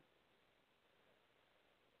tells me,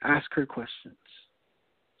 ask her questions.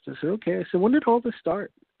 So I said, okay. I said, when did all this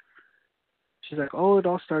start? She's like, oh, it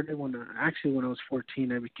all started when I was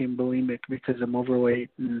 14. I became bulimic because I'm overweight.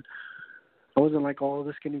 And I wasn't like all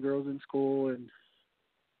the skinny girls in school.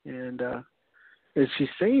 And as she's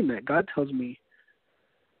saying that, God tells me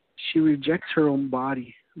she rejects her own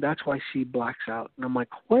body. That's why she blacks out. And I'm like,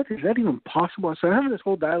 what? Is that even possible? So I'm having this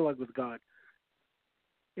whole dialogue with God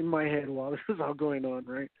in my head while this is all going on,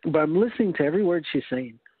 right? But I'm listening to every word she's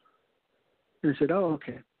saying. And I said, oh,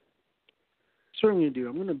 okay. So what I'm going to do,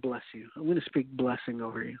 I'm going to bless you. I'm going to speak blessing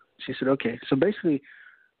over you. She said, okay. So basically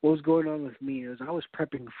what was going on with me is I was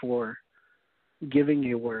prepping for giving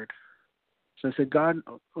a word. So I said, God,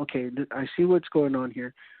 okay, I see what's going on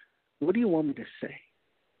here. What do you want me to say?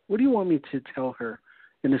 What do you want me to tell her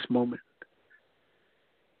in this moment?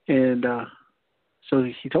 And so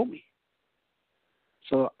he told me.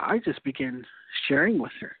 So I just began sharing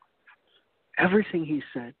with her everything he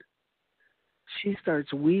said. She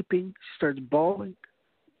starts weeping. She starts bawling.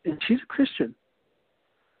 And she's a Christian.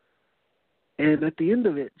 And at the end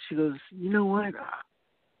of it, she goes, you know what?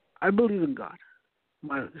 I believe in God.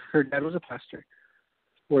 Her dad was a pastor,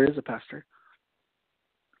 or is a pastor.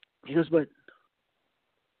 He goes, but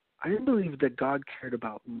I didn't believe that God cared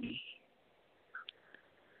about me.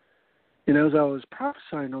 And as I was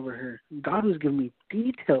prophesying over her, God was giving me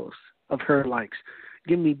details of her likes,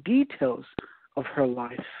 giving me details of her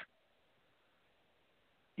life.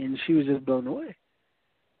 And she was just blown away.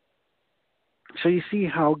 So you see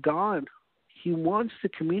how God, he wants to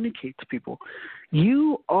communicate to people.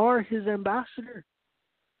 You are his ambassador.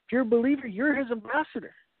 If you're a believer, you're his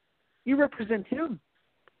ambassador. You represent him.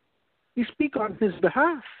 You speak on his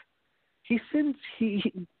behalf. Think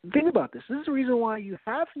about this. This is the reason why you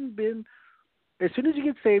haven't been, as soon as you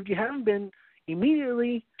get saved, you haven't been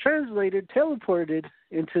immediately translated, teleported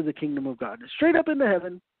into the kingdom of God. Straight up into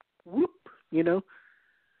heaven. Whoop,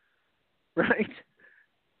 right?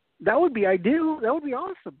 That would be ideal. That would be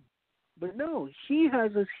awesome. But no, he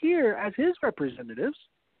has us here as his representatives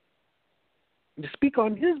to speak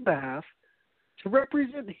on his behalf, to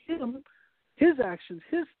represent him, his actions,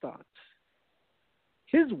 his thoughts,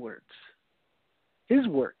 his words, his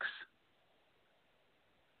works.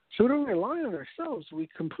 So we don't rely on ourselves. We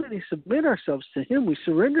completely submit ourselves to him. We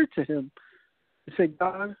surrender to him and say,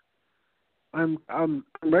 God, I'm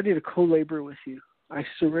ready to co-labor with you. I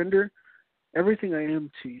surrender everything I am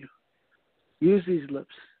to you. Use these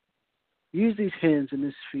lips. Use these hands and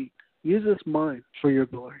these feet. Use this mind for your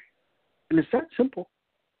glory. And it's that simple.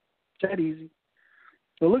 It's that easy.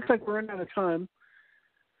 So it looks like we're running out of time.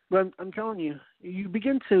 But I'm telling you, you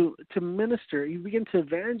begin to minister, you begin to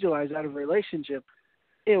evangelize out of a relationship,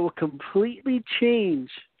 it will completely change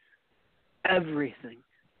everything.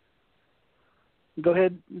 Go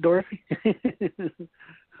ahead, Dorothy.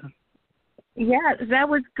 Yeah, that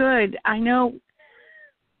was good. I know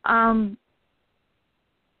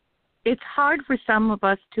it's hard for some of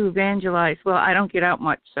us to evangelize. Well, I don't get out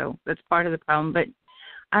much, so that's part of the problem. But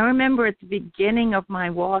I remember at the beginning of my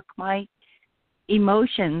walk, my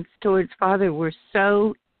emotions towards Father were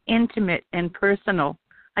so intimate and personal.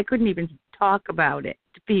 I couldn't even talk about it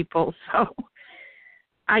to people. So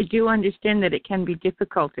I do understand that it can be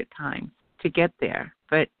difficult at times to get there.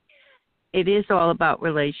 but it is all about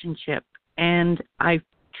relationship. And I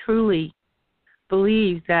truly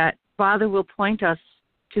believe that Father will point us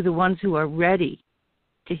to the ones who are ready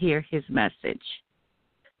to hear his message.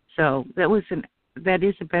 So that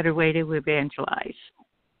is a better way to evangelize,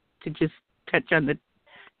 to just touch on the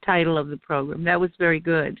title of the program. That was very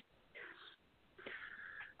good.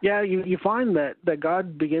 Yeah, you find that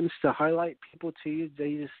God begins to highlight people to you.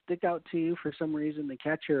 They just stick out to you for some reason. They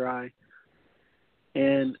catch your eye.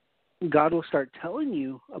 And God will start telling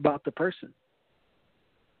you about the person.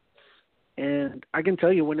 And I can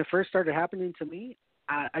tell you, when it first started happening to me,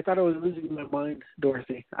 I thought I was losing my mind,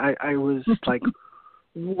 Dorothy. I was like,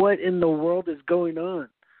 what in the world is going on?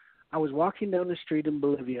 I was walking down the street in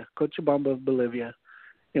Bolivia, Cochabamba, Bolivia,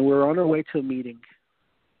 and we were on our way to a meeting.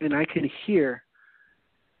 And I could hear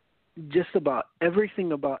just about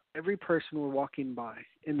everything about every person we're walking by.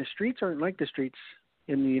 And the streets aren't like the streets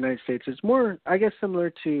in the United States. It's more, I guess,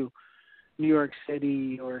 similar to New York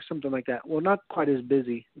City or something like that. Well, not quite as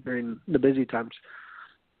busy during the busy times.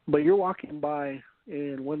 But you're walking by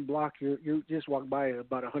in one block, you just walk by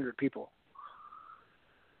about 100 people.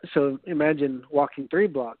 So imagine walking 3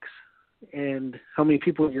 blocks and how many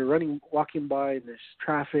people you're walking by, and there's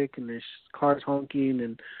traffic and there's cars honking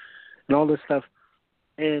and all this stuff.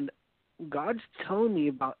 And God's telling me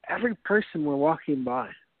about every person we're walking by.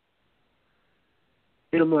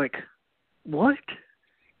 And I'm like, what?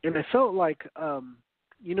 And I felt like,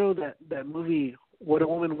 you know that movie, What a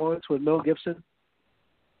Woman Wants, with Mel Gibson?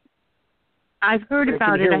 I've heard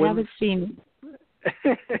about it. I haven't seen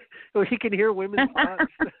it. Well, he can hear women's thoughts.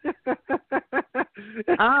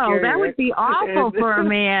 Oh, scary, that would be awful for a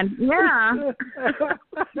man. Yeah.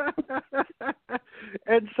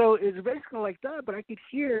 And so it's basically like that, but I could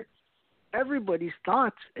hear everybody's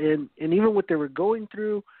thoughts and even what they were going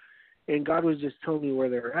through, and God was just telling me where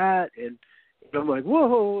they were at, and I'm like,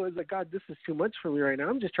 whoa, it's like, God, this is too much for me right now.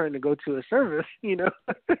 I'm just trying to go to a service, you know.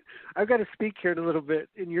 I've got to speak here in a little bit,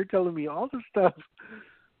 and you're telling me all this stuff.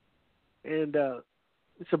 And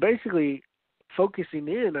so basically focusing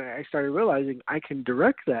in, I started realizing I can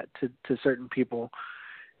direct that to certain people,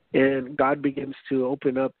 and God begins to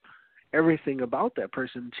open up everything about that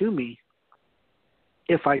person to me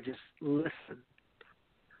if I just listen.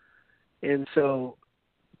 And so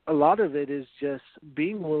a lot of it is just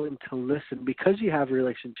being willing to listen because you have a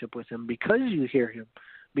relationship with him, because you hear him,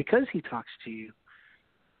 because he talks to you.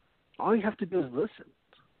 All you have to do is listen.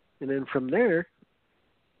 And then from there,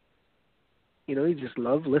 you know, you just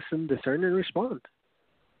love, listen, discern, and respond.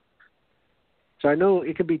 So I know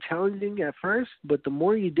it can be challenging at first, but the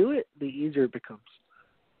more you do it, the easier it becomes.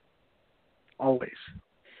 Always.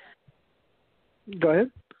 Go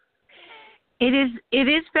ahead. It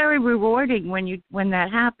is very rewarding when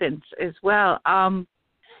that happens as well. I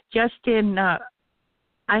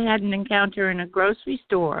had an encounter in a grocery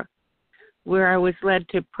store where I was led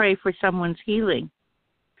to pray for someone's healing,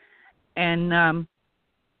 and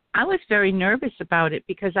I was very nervous about it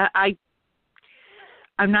because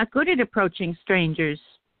I'm not good at approaching strangers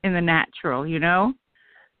in the natural, you know,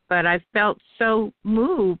 but I felt so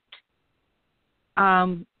moved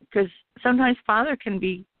because sometimes Father can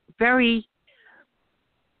be very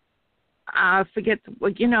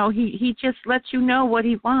he just lets you know what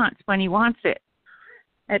he wants when he wants it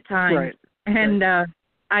at times. Right. And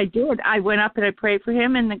I did. I went up and I prayed for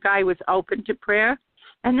him, and the guy was open to prayer.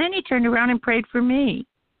 And then he turned around and prayed for me.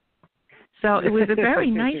 So it was a very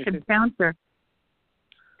nice encounter.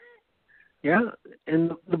 Yeah,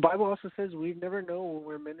 and the Bible also says we never know when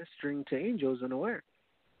we're ministering to angels unaware.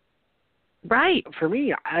 Right. For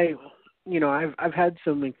me, I've had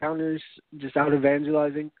some encounters just out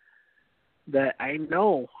evangelizing that I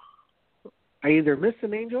know I either missed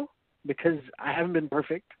an angel because I haven't been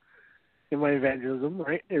perfect in my evangelism,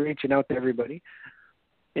 right, and reaching out to everybody.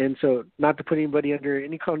 And so not to put anybody under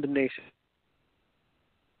any condemnation.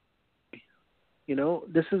 You know,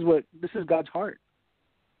 this is God's heart.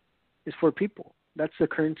 It's for people. That's the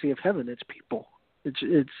currency of heaven. It's people.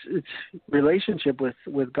 It's relationship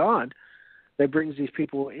with God that brings these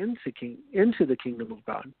people into the kingdom of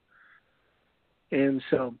God. And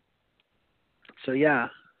so yeah,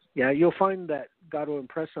 you'll find that God will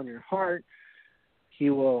impress on your heart. He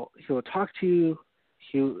will talk to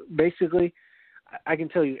you. Basically, I can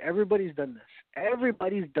tell you, everybody's done this.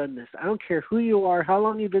 Everybody's done this. I don't care who you are, how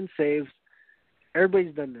long you've been saved.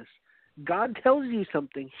 Everybody's done this. God tells you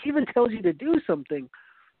something. He even tells you to do something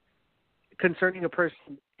concerning a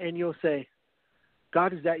person, and you'll say,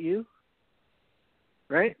 God, is that you?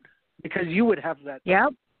 Right? Because you would have that.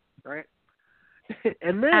 Yep. Right?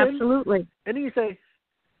 And then, absolutely. And then you say,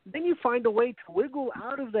 Then you find a way to wiggle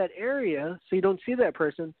out of that area so you don't see that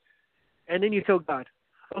person, and then you tell God,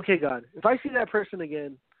 okay, God, if I see that person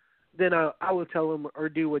again, then I will tell them or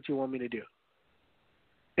do what you want me to do.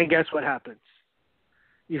 And guess what happens?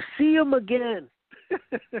 You see them again.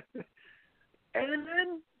 And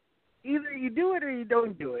then either you do it or you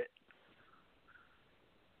don't do it.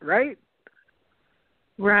 Right?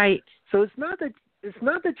 Right. So it's not that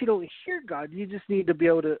you don't hear God. You just need to be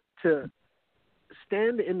able to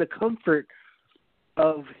stand in the comfort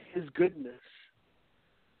of his goodness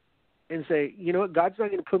and say, you know what, God's not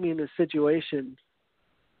going to put me in a situation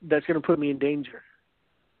that's going to put me in danger.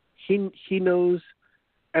 He knows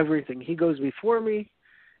everything. He goes before me,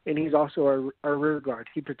 and he's also our rear guard.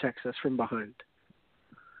 He protects us from behind.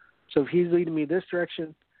 So if he's leading me this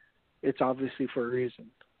direction, it's obviously for a reason.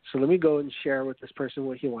 So let me go and share with this person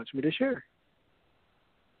what he wants me to share.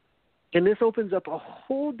 And this opens up a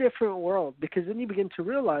whole different world, because then you begin to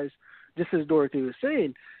realize, just as Dorothy was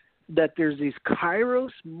saying, that there's these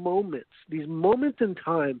kairos moments, these moments in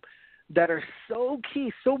time that are so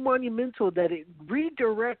key, so monumental, that it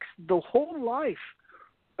redirects the whole life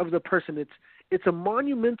of the person. It's a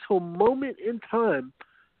monumental moment in time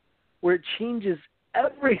where it changes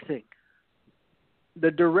everything.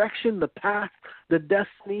 The direction, the path, the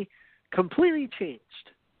destiny completely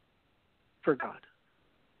changed for God.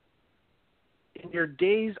 And your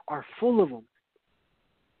days are full of them.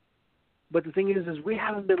 But the thing is we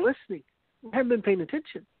haven't been listening. We haven't been paying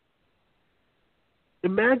attention.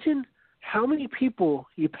 Imagine how many people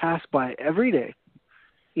you pass by every day,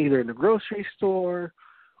 either in the grocery store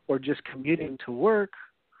or just commuting to work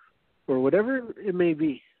or whatever it may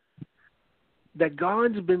be, that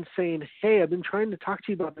God's been saying, hey, I've been trying to talk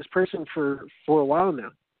to you about this person for a while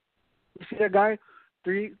now. You see that guy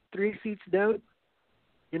three seats down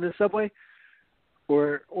in the subway?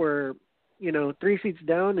 Or 3 seats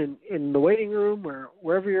down in the waiting room or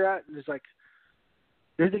wherever you're at, and it's like,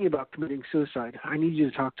 they're thinking about committing suicide. I need you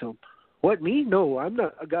to talk to him. What, me? No, I'm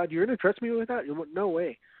not. God, you're going to trust me with that? No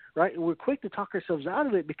way, right? And we're quick to talk ourselves out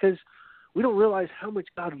of it because we don't realize how much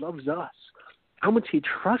God loves us, how much he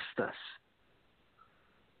trusts us.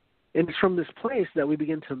 And it's from this place that we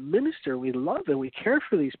begin to minister. We love and we care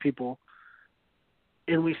for these people,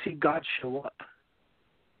 and we see God show up.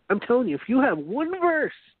 I'm telling you, if you have one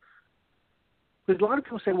verse, because a lot of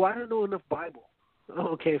people say, well, I don't know enough Bible. Oh,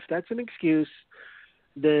 okay, if that's an excuse,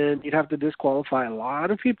 then you'd have to disqualify a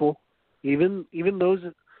lot of people, even those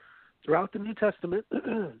throughout the New Testament,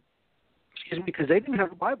 because they didn't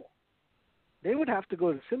have a Bible. They would have to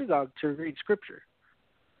go to synagogue to read Scripture,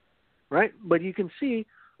 right? But you can see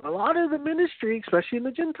a lot of the ministry, especially in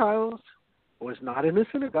the Gentiles, was not in the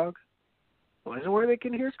synagogue. It wasn't where they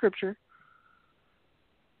can hear Scripture.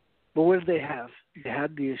 But what did they have? They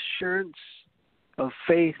had the assurance of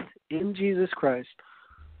faith in Jesus Christ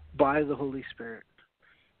by the Holy Spirit.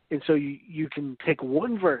 And so you can take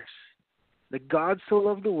one verse, that God so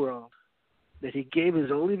loved the world, that he gave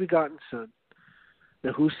his only begotten Son,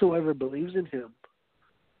 that whosoever believes in him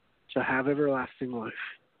shall have everlasting life.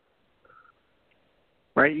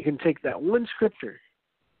 Right? You can take that one scripture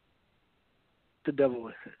to devil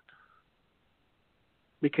with it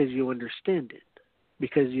because you understand it.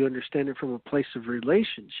 Because you understand it from a place of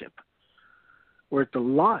relationship where it's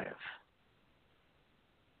alive,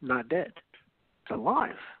 not dead. It's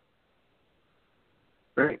alive.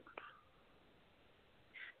 Right?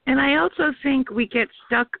 And I also think we get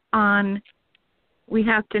stuck on, we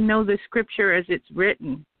have to know the scripture as it's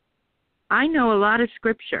written. I know a lot of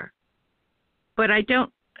scripture, but I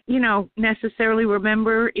don't, necessarily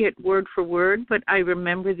remember it word for word, but I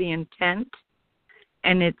remember the intent,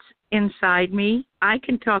 and it's inside me. I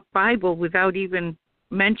can talk Bible without even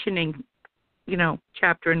mentioning,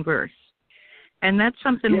 chapter and verse. And that's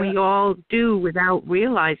something we all do without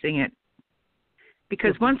realizing it.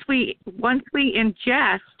 Because once we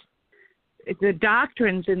ingest the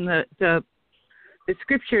doctrines and the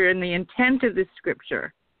scripture and the intent of the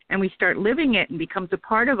scripture, and we start living it and becomes a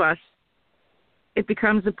part of us, it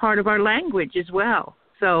becomes a part of our language as well.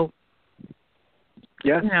 So,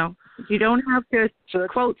 you don't have to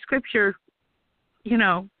quote scripture,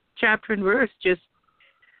 chapter and verse, just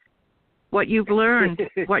what you've learned,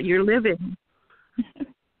 what you're living.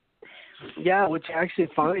 Yeah, what you actually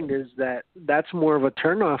find is that that's more of a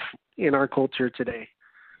turnoff in our culture today,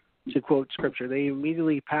 to quote scripture. They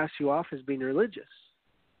immediately pass you off as being religious.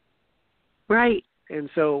 Right. And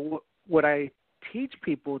so what I teach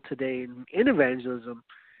people today in evangelism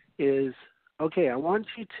is, okay, I want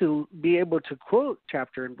you to be able to quote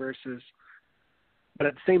chapter and verses, but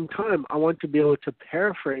at the same time, I want to be able to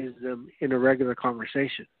paraphrase them in a regular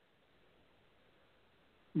conversation.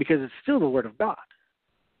 because it's still the Word of God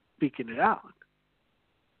speaking it out.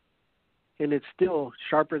 And it's still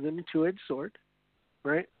sharper than a two-edged sword,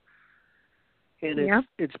 right? And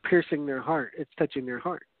it's piercing their heart. It's touching their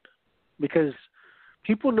heart. Because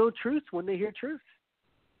people know truth when they hear truth.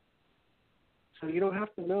 So you don't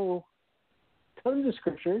have to know tons of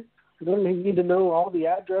Scripture. You don't need to know all the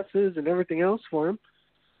addresses and everything else for them,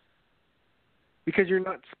 because you're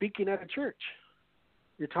not speaking at a church.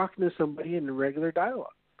 You're talking to somebody in a regular dialogue.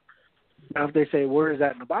 Now, if they say, where is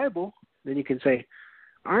that in the Bible? Then you can say,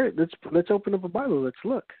 all right, let's open up a Bible. Let's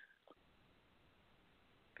look.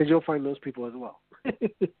 Because you'll find those people as well.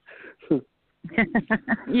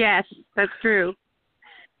 Yes, that's true.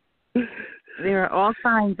 There are all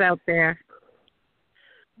kinds out there.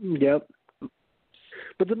 Yep.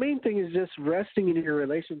 But the main thing is just resting in your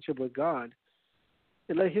relationship with God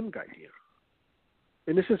and let Him guide you.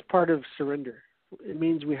 And this is part of surrender. It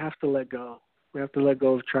means we have to let go. We have to let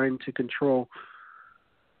go of trying to control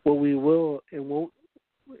what we will and won't,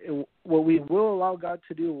 and what we will allow God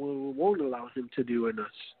to do and what we won't allow Him to do in us.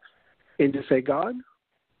 And just say, God,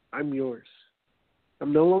 I'm yours.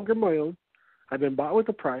 I'm no longer my own. I've been bought with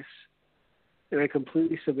a price, and I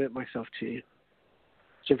completely submit myself to you.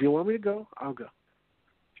 So if you want me to go, I'll go.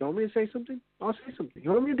 If you want me to say something, I'll say something. If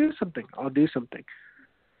you want me to do something, I'll do something.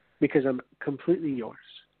 Because I'm completely yours.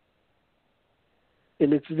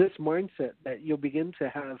 And it's this mindset that you'll begin to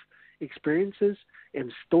have experiences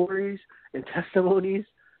and stories and testimonies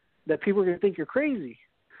that people are going to think you're crazy.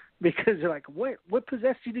 Because they're like, what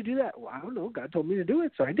possessed you to do that? Well, I don't know. God told me to do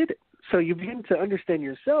it, so I did it. So you begin to understand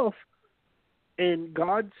yourself, and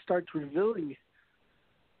God starts revealing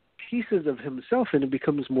pieces of Himself, and it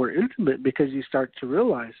becomes more intimate because you start to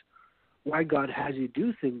realize why God has you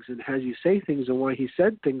do things and has you say things and why He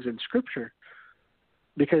said things in Scripture.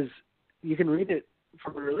 Because you can read it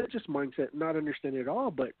from a religious mindset, not understand it at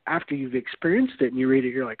all, but after you've experienced it and you read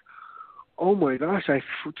it, you're like, oh my gosh, I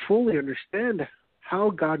fully understand how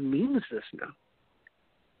God means this now.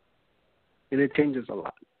 And it changes a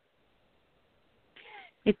lot.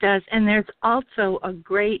 It does. And there's also a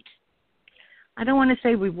great, I don't want to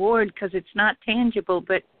say reward because it's not tangible,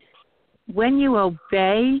 but when you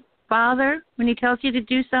obey Father, when He tells you to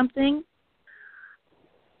do something,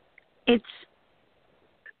 it's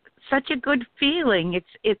such a good feeling.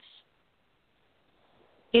 It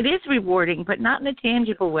is rewarding, but not in a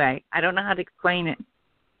tangible way. I don't know how to explain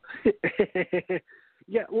it.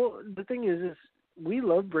 Yeah, well, the thing is we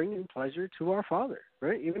love bringing pleasure to our Father,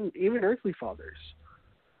 right? Even earthly fathers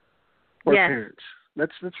or parents.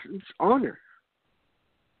 That's it's honor.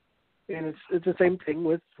 And it's the same thing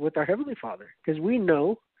with our Heavenly Father, because we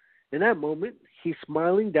know in that moment He's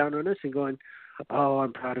smiling down on us and going, oh,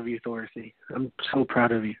 I'm proud of you, Dorothy. I'm so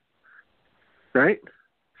proud of you. Right?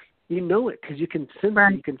 You know it because you can sense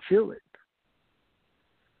it, you can feel it.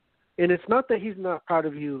 And it's not that He's not proud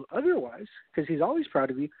of you otherwise, because He's always proud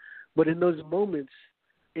of you, but in those moments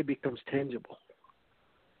it becomes tangible.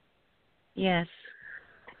 Yes.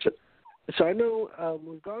 So I know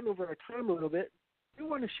we've gone over our time a little bit. I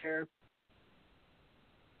want to share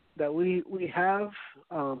that we have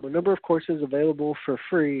a number of courses available for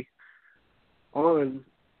free on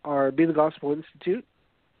our Be the Gospel Institute.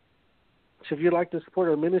 So if you'd like to support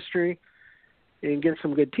our ministry and get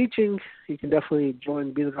some good teaching, you can definitely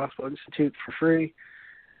join Be the Gospel Institute for free.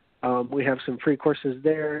 We have some free courses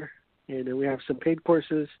there, and then we have some paid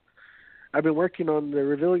courses. I've been working on the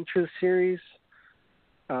Revealing Truth series.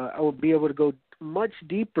 I will be able to go much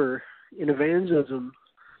deeper in evangelism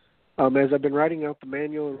as I've been writing out the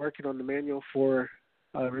manual and working on the manual for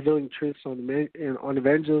Revealing Truths on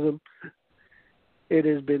evangelism. It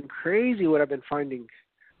has been crazy what I've been finding,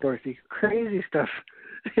 Dorothy. Crazy stuff.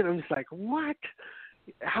 And I'm just like, what?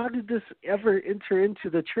 How did this ever enter into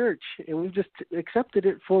the church? And we've just accepted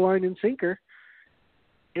it full line and sinker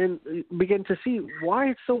and begin to see why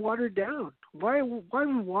it's so watered down. Why we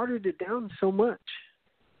watered it down so much,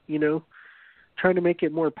 trying to make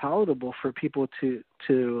it more palatable for people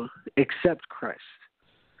to accept Christ.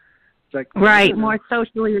 It's like, right, more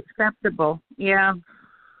socially acceptable. Yeah.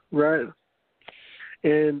 Right.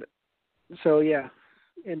 And so, yeah.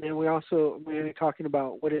 And then we're talking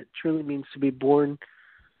about what it truly means to be born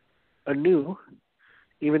anew,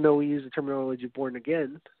 even though we use the terminology born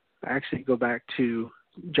again. I actually go back to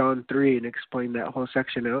John 3 and explain that whole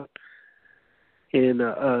section out in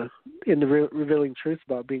the Revealing Truth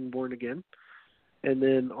about being born again. And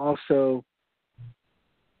then also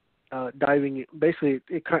diving, basically,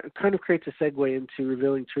 it kind of creates a segue into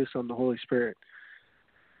Revealing Truths on the Holy Spirit.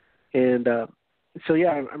 And so,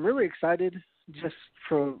 yeah, I'm really excited just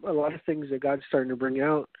from a lot of things that God's starting to bring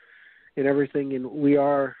out. and everything. And we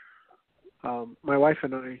are, my wife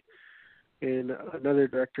and I and another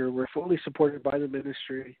director, we're fully supported by the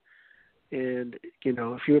ministry. And, you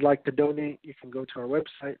know, if you would like to donate, you can go to our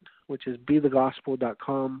website, which is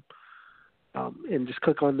bethegospel.com, and just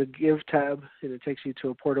click on the Give tab, and it takes you to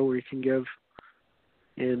a portal where you can give.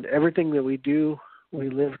 And everything that we do, we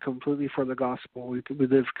live completely for the gospel. We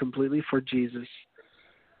live completely for Jesus.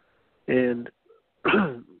 And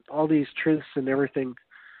all these truths and everything,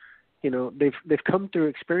 you know, they've come through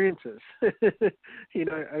experiences. You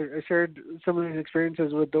know, I shared some of these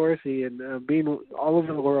experiences with Dorothy, and being all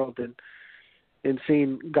over the world and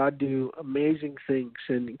seeing God do amazing things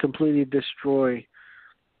and completely destroy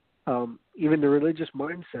even the religious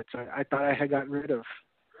mindsets I thought I had gotten rid of.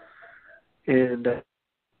 And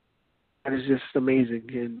that is just amazing.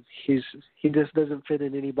 And he just doesn't fit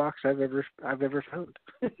in any box I've ever found.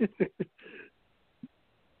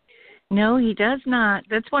 No, he does not.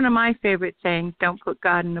 That's one of my favorite sayings, don't put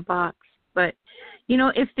God in a box. But, you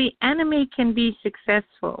know, if the enemy can be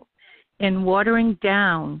successful in watering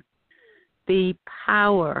down the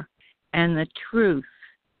power and the truth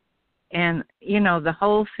and, you know, the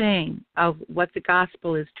whole thing of what the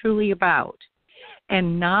gospel is truly about,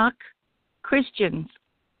 and knock Christians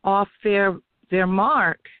off their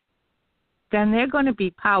mark, then they're going to be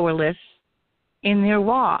powerless in their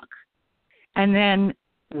walk. And then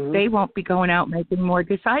they won't be going out making more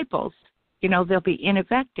disciples. You know, they'll be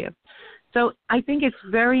ineffective. So I think it's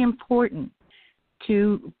very important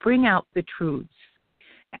to bring out the truths,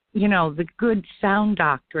 you know, the good sound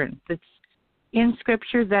doctrine that's in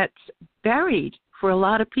Scripture that's buried for a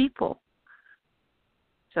lot of people.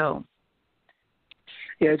 So,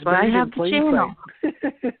 yeah, it's but I buried have in the plain channel.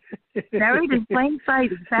 sight. Buried in plain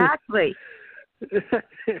sight, exactly.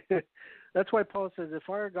 That's why Paul says, if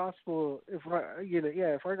our gospel is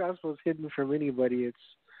hidden from anybody, it's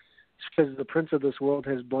because the prince of this world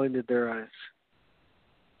has blinded their eyes.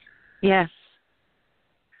 Yes.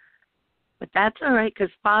 But that's all right, because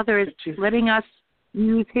Father is letting us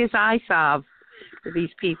use his eye salve for these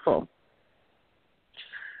people.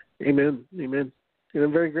 Amen. Amen. And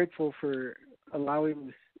I'm very grateful for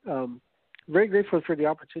very grateful for the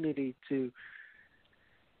opportunity to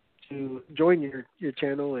join your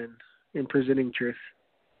channel and presenting truth.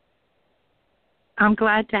 I'm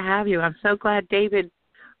glad to have you. I'm so glad David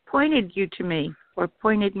pointed you to me, or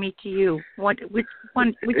pointed me to you.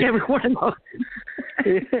 Whichever one of those.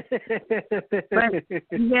 But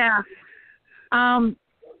yeah,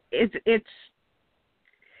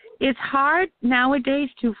 it's hard nowadays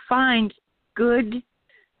to find good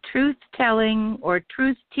truth-telling or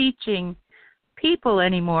truth-teaching people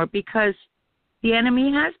anymore, because the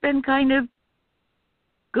enemy has been kind of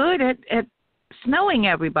good at snowing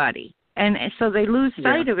everybody, and so they lose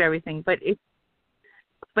sight of everything.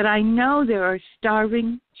 But I know there are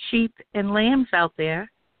starving sheep and lambs out there,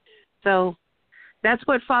 so that's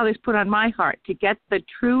what Father's put on my heart, to get the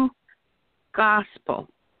true gospel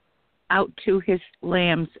out to his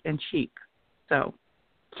lambs and sheep. So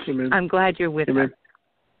Amen. I'm glad you're with Amen. us.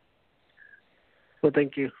 Well,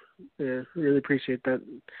 thank you. Yeah, really appreciate that.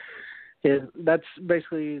 And that's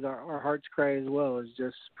basically our heart's cry as well, is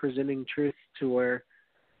just presenting truth to where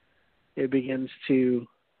it begins to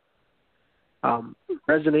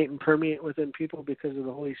resonate and permeate within people because of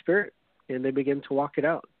the Holy Spirit, and they begin to walk it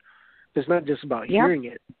out. It's not just about hearing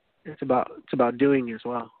it; it's about doing as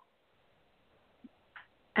well.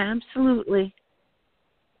 Absolutely.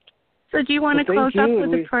 So, do you want to close up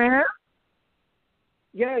with a prayer?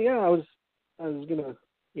 Yeah. I was gonna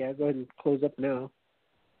go ahead and close up now.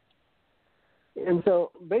 And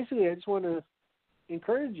so basically, I just want to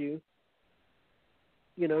encourage you,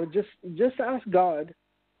 you know, just ask God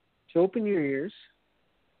to open your ears.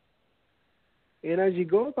 And as you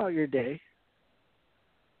go about your day,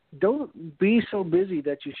 don't be so busy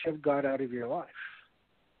that you shove God out of your life.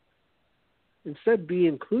 Instead, be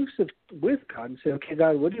inclusive with God and say, okay,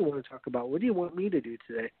 God, what do you want to talk about? What do you want me to do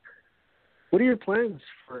today? What are your plans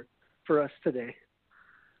for us today?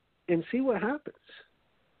 And see what happens.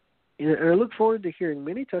 And I look forward to hearing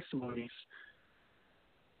many testimonies,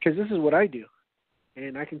 because this is what I do.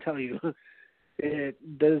 And I can tell you,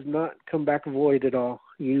 it does not come back void at all.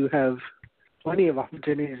 You have plenty of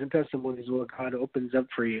opportunities and testimonies where God opens up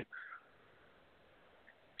for you.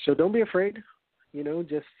 So don't be afraid. You know,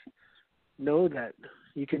 just know that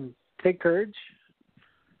you can take courage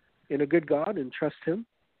in a good God and trust him.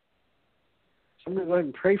 So I'm going to go ahead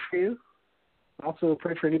and pray for you. Also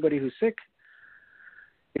pray for anybody who's sick.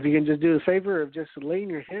 If you can just do the favor of just laying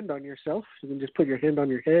your hand on yourself, you can just put your hand on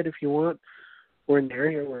your head if you want, or in the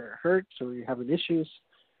area where it hurts or you're having issues.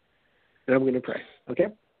 And I'm going to pray, okay?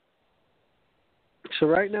 So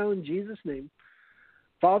right now, in Jesus' name,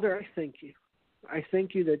 Father, I thank you. I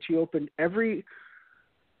thank you that you opened every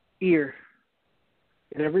ear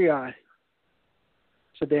and every eye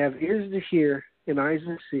so they have ears to hear and eyes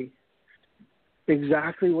to see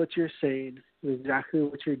exactly what you're saying, exactly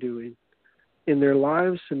what you're doing in their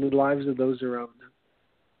lives and the lives of those around them.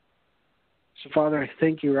 So, Father, I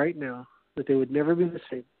thank you right now that they would never be the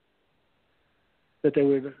same, that they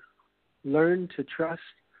would learn to trust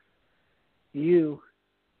you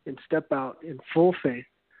and step out in full faith,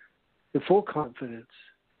 in full confidence,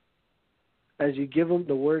 as you give them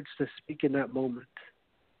the words to speak in that moment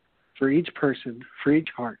for each person, for each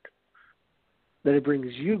heart, that it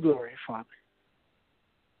brings you glory, Father.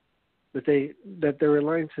 That their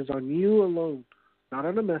reliance is on you alone, not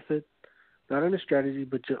on a method, not on a strategy,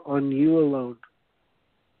 but on you alone.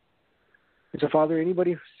 And so, Father,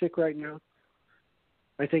 anybody who's sick right now,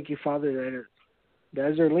 I thank you, Father, that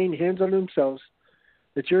as they're laying hands on themselves,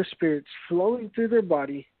 that your Spirit's flowing through their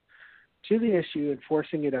body to the issue and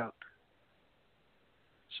forcing it out.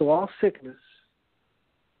 So all sickness,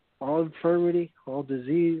 all infirmity, all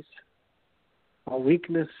disease, all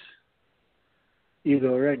weakness, you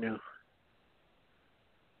go right now.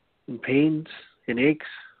 And pains and aches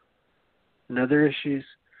and other issues,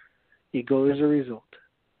 you go as a result.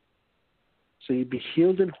 So you be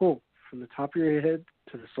healed and whole from the top of your head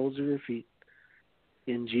to the soles of your feet.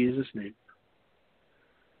 In Jesus' name.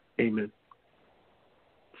 Amen.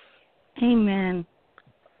 Amen.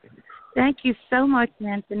 Thank you so much,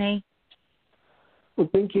 Anthony. Well,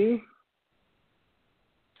 thank you.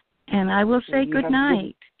 And I will say good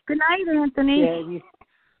night. Good night, Anthony.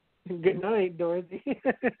 Yeah, good night, Dorothy.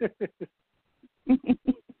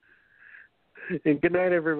 And good night, everybody.